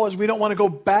our goal is we don't want to go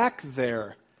back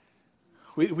there.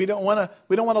 We don't want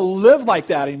to live like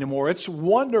that anymore. It's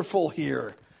wonderful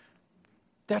here.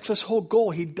 That's his whole goal.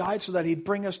 He died so that he'd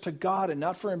bring us to God, and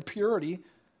not for impurity,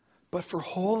 but for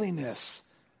holiness.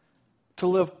 To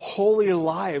live holy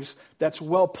lives that's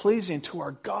well-pleasing to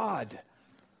our God.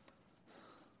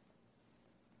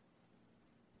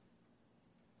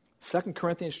 2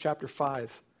 Corinthians chapter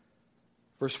 5.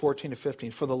 Verse 14 to 15,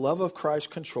 For the love of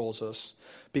Christ controls us,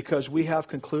 because we have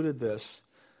concluded this,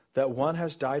 that one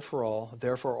has died for all,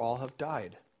 therefore all have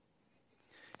died.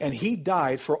 And he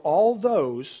died for all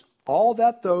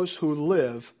that those who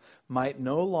live might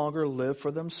no longer live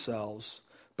for themselves,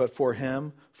 but for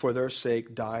him, for their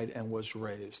sake, died and was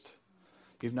raised.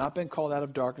 You've not been called out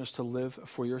of darkness to live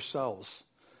for yourselves,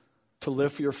 to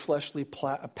live for your fleshly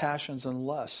passions and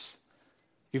lusts.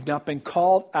 You've not been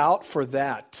called out for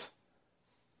that.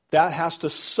 That has to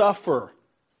suffer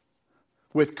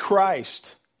with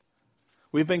Christ.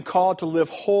 We've been called to live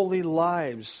holy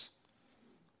lives.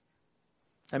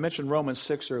 I mentioned Romans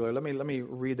 6 earlier. Let me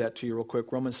read that to you real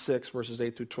quick. Romans 6, verses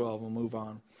 8 through 12. We'll move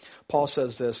on. Paul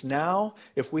says this, "Now,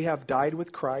 if we have died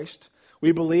with Christ,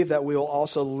 we believe that we will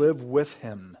also live with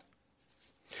him.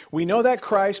 We know that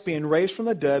Christ, being raised from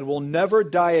the dead, will never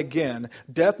die again.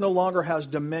 Death no longer has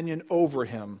dominion over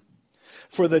him.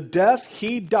 For the death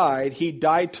he died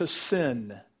to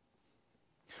sin.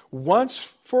 Once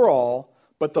for all,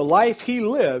 but the life he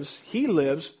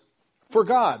lives for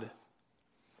God.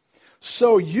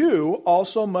 So you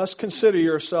also must consider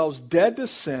yourselves dead to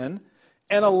sin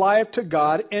and alive to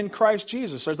God in Christ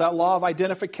Jesus." There's that law of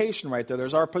identification right there.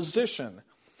 There's our position.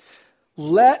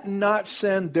 "Let not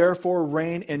sin therefore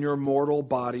reign in your mortal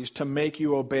bodies to make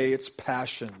you obey its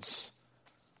passions."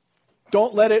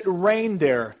 Don't let it reign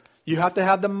there. You have to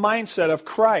have the mindset of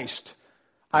Christ.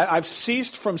 I've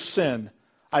ceased from sin.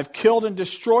 I've killed and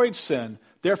destroyed sin.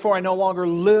 Therefore, I no longer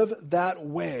live that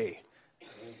way.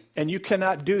 And you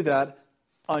cannot do that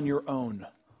on your own.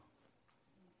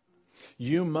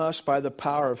 You must, by the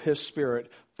power of his Spirit,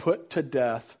 put to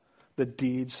death the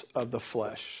deeds of the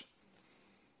flesh.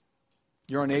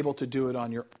 You're unable to do it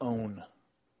on your own.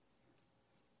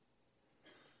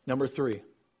 Number 3,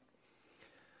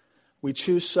 we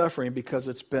choose suffering because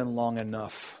it's been long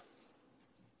enough.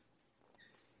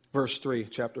 Verse 3,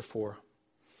 chapter 4.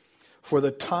 "For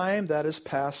the time that is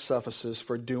past suffices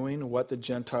for doing what the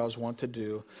Gentiles want to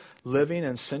do, living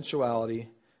in sensuality,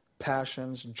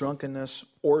 passions, drunkenness,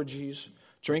 orgies,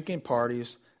 drinking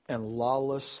parties, and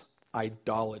lawless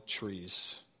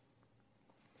idolatries."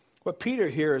 What Peter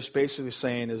here is basically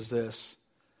saying is this: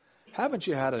 haven't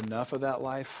you had enough of that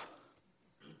life?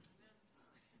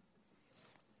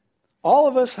 All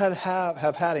of us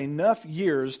have had enough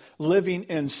years living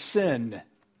in sin.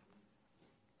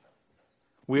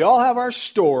 We all have our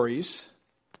stories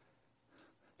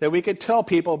that we could tell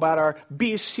people about our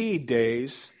BC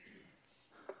days.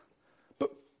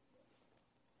 But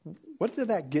what did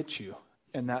that get you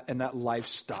in that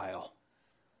lifestyle?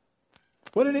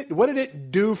 What did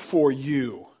it do for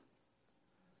you?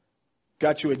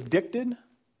 Got you addicted?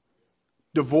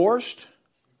 Divorced?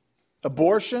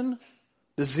 Abortion?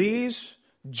 Disease?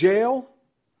 Jail?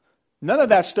 None of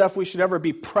that stuff we should ever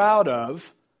be proud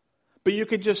of. But you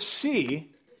could just see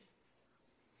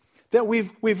that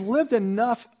we've lived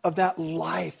enough of that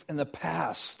life in the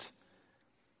past.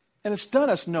 And it's done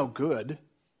us no good.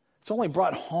 It's only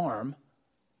brought harm.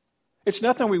 It's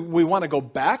nothing we want to go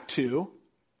back to.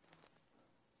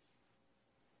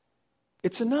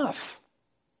 It's enough.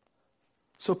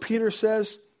 So Peter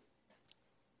says,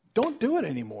 don't do it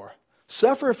anymore.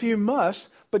 Suffer if you must,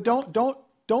 but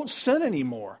don't sin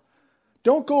anymore.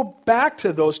 Don't go back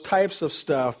to those types of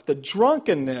stuff, the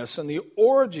drunkenness and the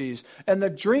orgies and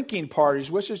the drinking parties,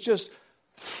 which is just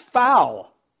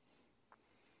foul.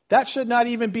 That should not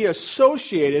even be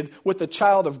associated with the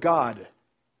child of God.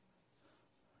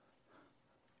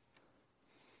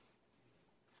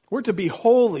 We're to be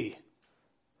holy.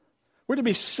 We're to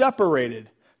be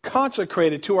separated,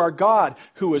 consecrated to our God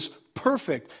who is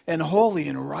perfect and holy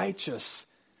and righteous.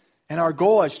 And our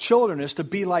goal as children is to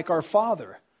be like our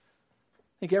Father.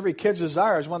 I think every kid's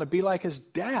desire is want to be like his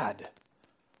dad.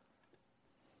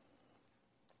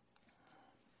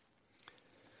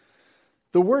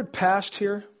 The word past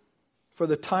here, for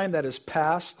the time that is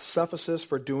past, suffices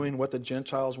for doing what the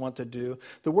Gentiles want to do.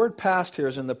 The word past here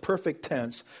is in the perfect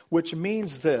tense, which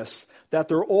means this, that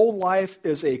their old life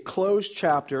is a closed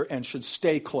chapter and should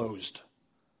stay closed.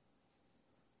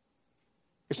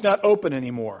 It's not open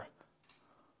anymore.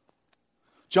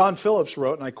 John Phillips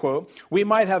wrote, and I quote, "We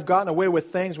might have gotten away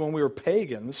with things when we were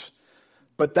pagans,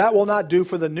 but that will not do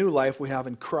for the new life we have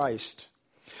in Christ."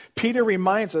 Peter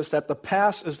reminds us that the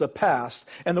past is the past,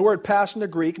 and the word past in the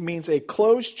Greek means a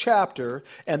closed chapter,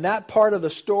 and that part of the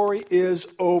story is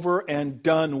over and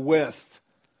done with.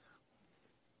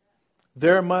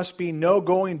 There must be no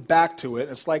going back to it.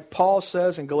 It's like Paul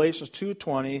says in Galatians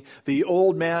 2:20, the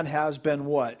old man has been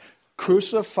what?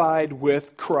 Crucified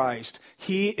with Christ.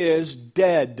 He is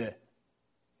dead.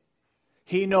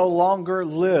 He no longer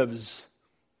lives.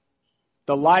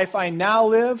 The life I now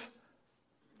live,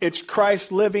 it's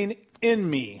Christ living in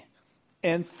me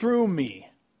and through me.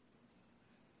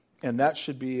 And that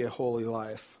should be a holy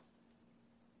life.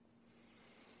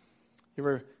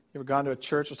 You You ever gone to a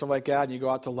church or stuff like that, and you go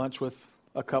out to lunch with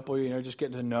a couple, just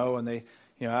getting to know, and they,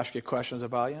 ask you questions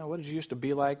about, what did you used to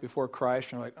be like before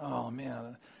Christ? And you're like, oh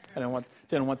man, I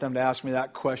didn't want them to ask me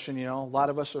that question. A lot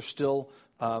of us are still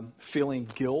feeling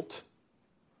guilt,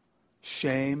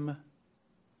 shame,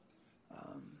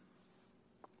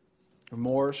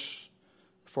 remorse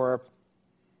for our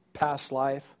past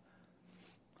life,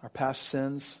 our past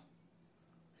sins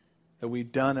that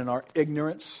we've done in our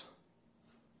ignorance.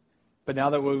 But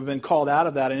now that we've been called out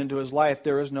of that and into his life,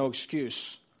 there is no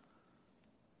excuse.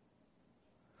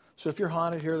 So if you're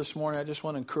haunted here this morning, I just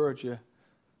want to encourage you,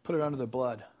 put it under the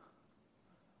blood.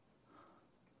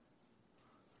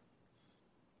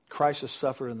 Christ has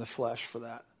suffered in the flesh for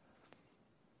that.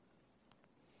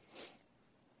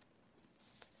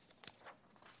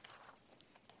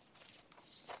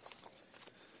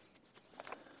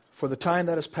 For the time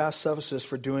that is past suffices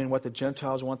for doing what the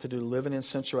Gentiles want to do, living in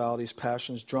sensualities,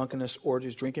 passions, drunkenness,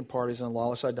 orgies, drinking parties, and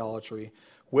lawless idolatry.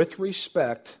 With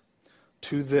respect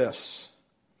to this,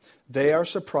 they are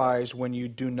surprised when you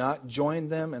do not join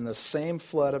them in the same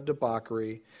flood of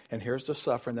debauchery, and here's the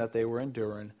suffering that they were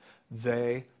enduring.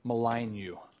 They malign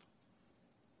you.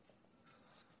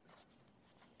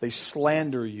 They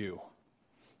slander you.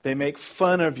 They make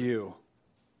fun of you.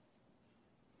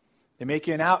 They make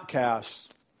you an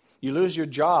outcast. You lose your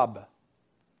job.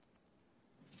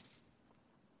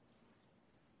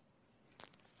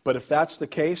 But if that's the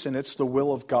case and it's the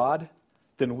will of God,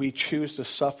 then we choose to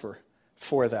suffer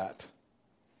for that.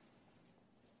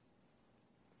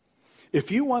 If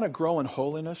you want to grow in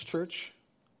holiness, church,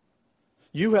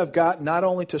 you have got not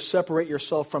only to separate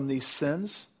yourself from these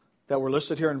sins that were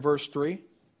listed here in verse 3,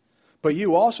 but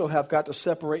you also have got to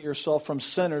separate yourself from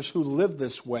sinners who live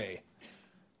this way.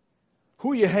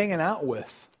 Who are you hanging out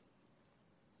with?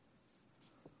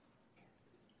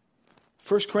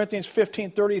 1 Corinthians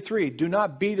 15:33, do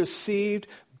not be deceived.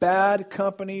 Bad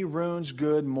company ruins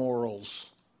good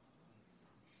morals.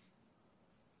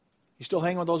 You still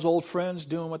hanging with those old friends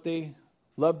doing what they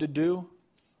love to do?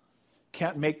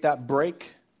 Can't make that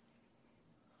break?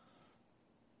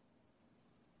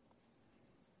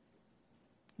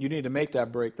 You need to make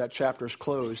that break. That chapter is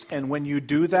closed. And when you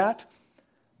do that,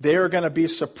 they're going to be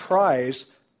surprised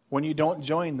when you don't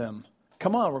join them.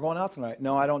 Come on, we're going out tonight.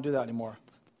 No, I don't do that anymore.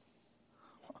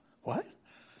 What?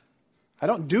 I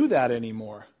don't do that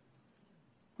anymore.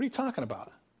 What are you talking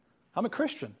about? I'm a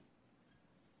Christian.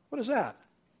 What is that?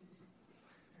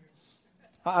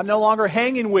 I'm no longer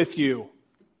hanging with you.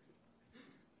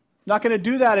 Not going to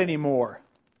do that anymore.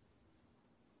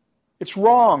 It's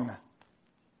wrong.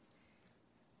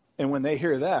 And when they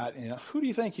hear that, who do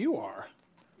you think you are?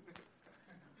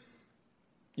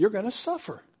 You're going to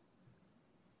suffer.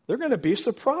 They're going to be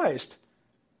surprised.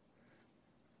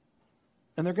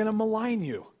 And they're going to malign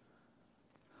you.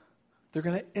 They're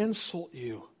going to insult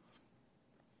you.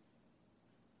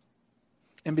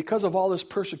 And because of all this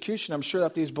persecution, I'm sure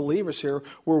that these believers here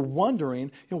were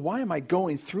wondering, why am I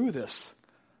going through this?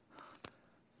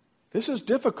 This is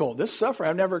difficult. This suffering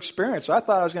I've never experienced. I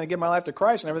thought I was going to give my life to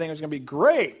Christ and everything was going to be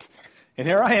great. And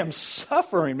here I am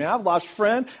suffering, man. I've lost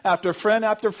friend after friend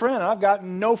after friend. And I've got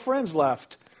no friends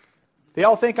left. They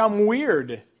all think I'm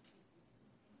weird.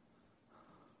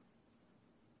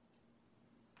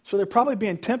 So they're probably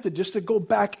being tempted just to go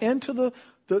back into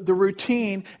the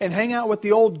routine and hang out with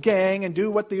the old gang and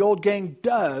do what the old gang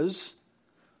does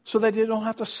so that they don't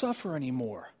have to suffer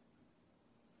anymore.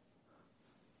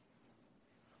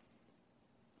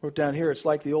 Wrote down here, it's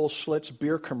like the old Schlitz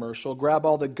beer commercial. Grab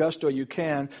all the gusto you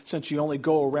can since you only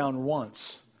go around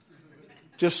once.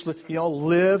 Just,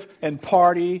 live and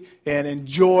party and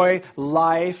enjoy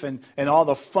life and all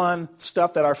the fun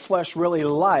stuff that our flesh really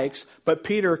likes. But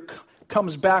Peter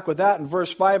comes back with that in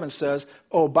verse 5 and says,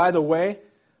 oh, by the way,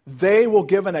 they will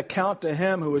give an account to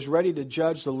him who is ready to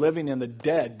judge the living and the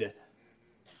dead.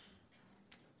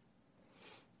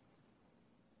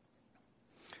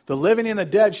 The living and the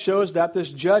dead shows that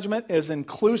this judgment is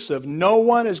inclusive. No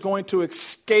one is going to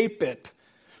escape it.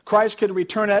 Christ could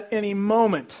return at any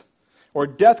moment, or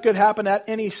death could happen at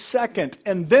any second.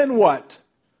 And then what?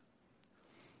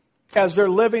 As they're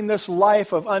living this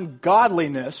life of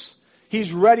ungodliness,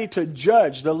 he's ready to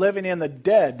judge the living and the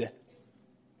dead.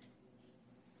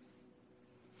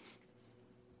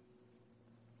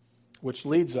 Which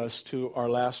leads us to our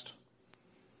last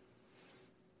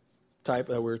type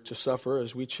that we're to suffer,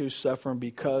 as we choose suffering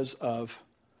because of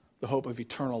the hope of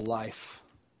eternal life.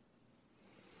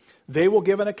 They will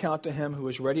give an account to him who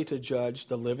is ready to judge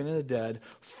the living and the dead.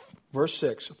 Verse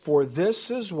 6, for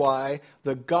this is why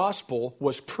the gospel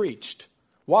was preached.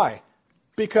 Why?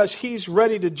 Because he's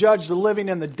ready to judge the living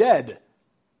and the dead.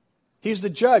 He's the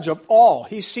judge of all.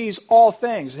 He sees all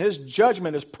things. His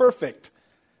judgment is perfect.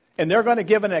 And they're going to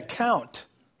give an account.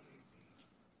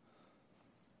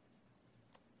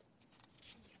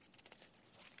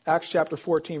 Acts chapter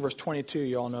 14, verse 22,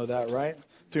 you all know that, right?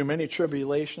 Through many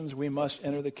tribulations, we must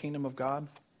enter the kingdom of God.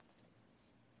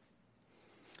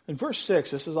 In verse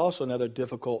 6, this is also another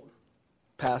difficult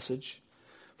passage.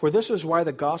 For this is why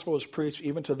the gospel was preached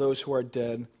even to those who are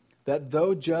dead, that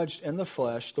though judged in the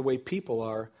flesh, the way people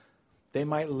are, they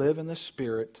might live in the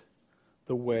spirit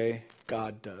the way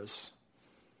God does.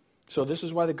 So this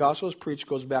is why the gospel is preached,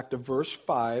 goes back to verse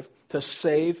 5, to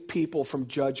save people from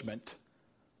judgment.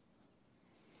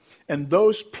 And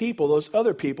those people, those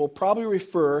other people, probably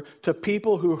refer to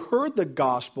people who heard the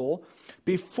gospel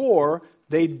before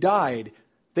they died.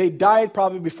 They died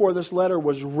probably before this letter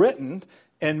was written,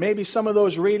 and maybe some of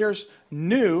those readers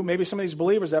knew, maybe some of these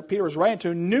believers that Peter was writing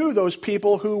to knew those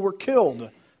people who were killed.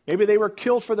 Maybe they were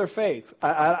killed for their faith.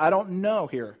 I don't know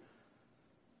here.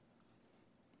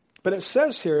 But it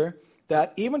says here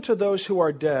that even to those who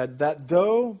are dead, that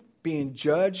though being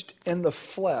judged in the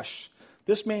flesh,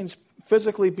 this means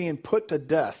physically being put to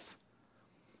death.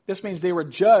 This means they were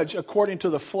judged according to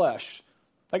the flesh.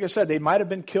 Like I said, they might have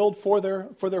been killed for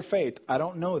their faith. I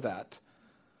don't know that.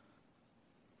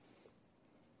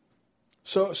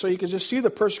 So you can just see the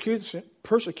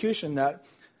persecution that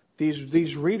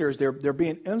these readers, they're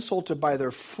being insulted by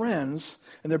their friends,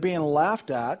 and they're being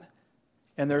laughed at.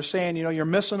 And they're saying, you're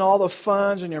missing all the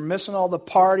funds, and you're missing all the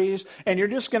parties, and you're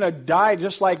just going to die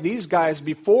just like these guys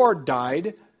before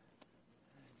died.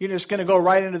 You're just going to go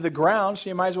right into the ground, so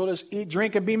you might as well just eat,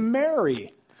 drink, and be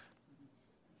merry.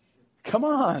 Come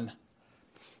on.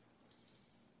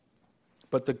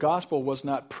 But the gospel was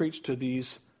not preached to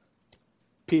these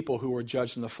people who were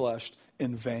judged in the flesh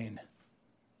in vain.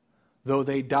 Though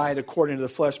they died according to the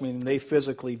flesh, meaning they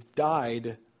physically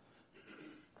died,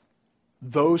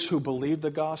 those who believe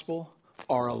the gospel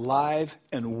are alive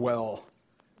and well.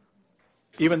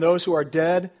 Even those who are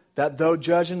dead, that though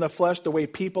judged in the flesh the way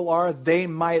people are, they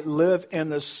might live in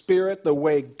the spirit the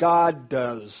way God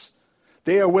does.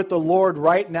 They are with the Lord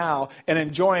right now and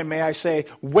enjoying, may I say,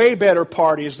 way better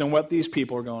parties than what these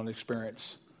people are going to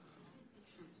experience.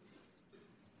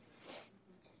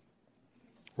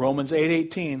 Romans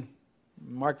 8:18.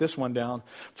 Mark this one down.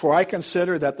 For I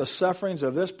consider that the sufferings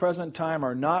of this present time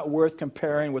are not worth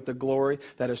comparing with the glory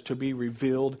that is to be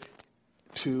revealed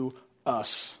to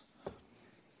us.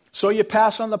 So you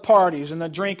pass on the parties and the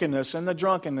drinkiness and the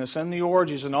drunkenness and the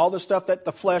orgies and all the stuff that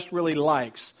the flesh really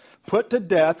likes. Put to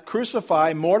death,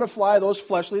 crucify, mortify those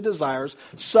fleshly desires,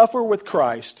 suffer with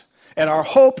Christ, and our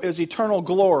hope is eternal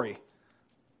glory.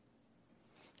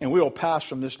 And we will pass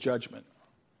from this judgment.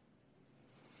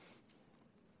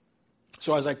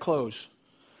 So as I close,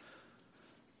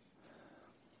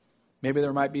 maybe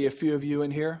there might be a few of you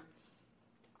in here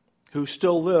who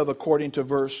still live according to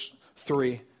verse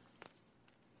 3.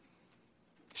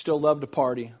 Still love to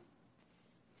party.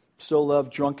 Still love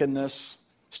drunkenness.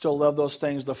 Still love those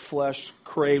things the flesh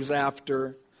craves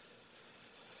after.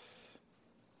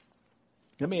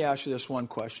 Let me ask you this one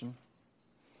question.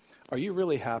 Are you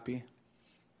really happy?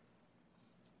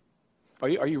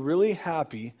 Are you really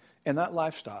happy in that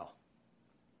lifestyle?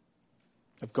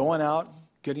 Of going out,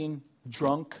 getting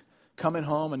drunk, coming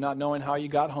home and not knowing how you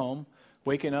got home,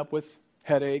 waking up with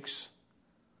headaches,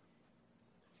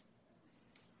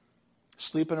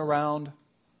 sleeping around,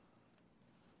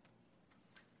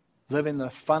 living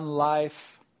the fun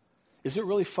life. Is it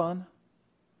really fun?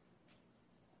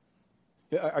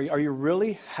 Are you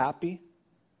really happy?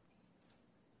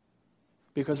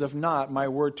 Because if not, my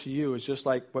word to you is just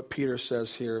like what Peter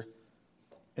says here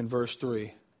in verse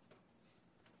 3.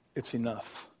 It's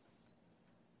enough.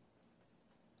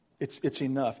 It's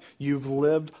enough. You've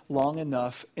lived long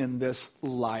enough in this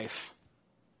life.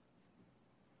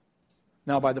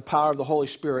 Now, by the power of the Holy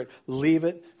Spirit, leave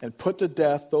it and put to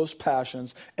death those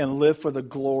passions and live for the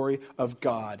glory of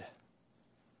God.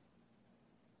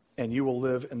 And you will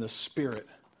live in the Spirit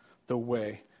the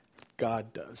way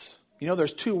God does.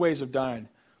 There's two ways of dying.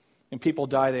 When people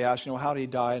die, they ask, how did he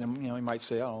die? And, he might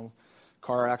say,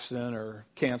 car accident or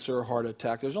cancer or heart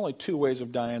attack. There's only two ways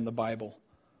of dying in the Bible.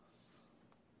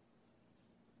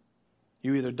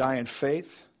 You either die in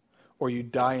faith or you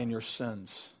die in your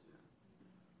sins.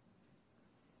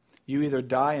 You either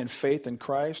die in faith in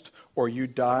Christ or you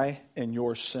die in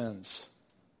your sins.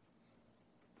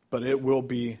 But it will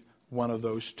be one of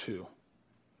those two.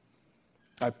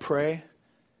 I pray,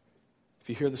 if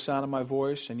you hear the sound of my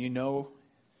voice and you do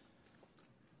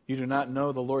not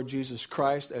know the Lord Jesus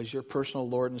Christ as your personal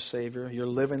Lord and Savior, you're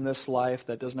living this life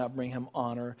that does not bring him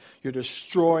honor, you're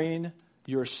destroying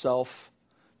yourself.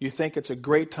 You think it's a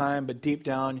great time, but deep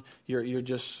down you're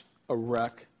just a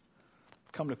wreck.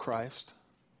 Come to Christ.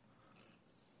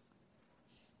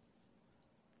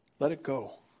 Let it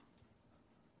go.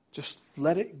 Just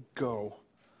let it go.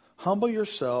 Humble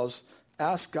yourselves.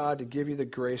 Ask God to give you the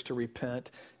grace to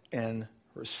repent and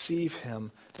receive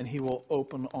him, and he will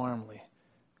open armly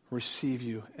receive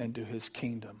you into his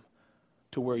kingdom,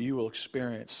 to where you will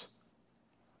experience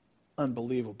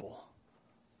unbelievable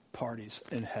parties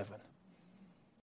in heaven.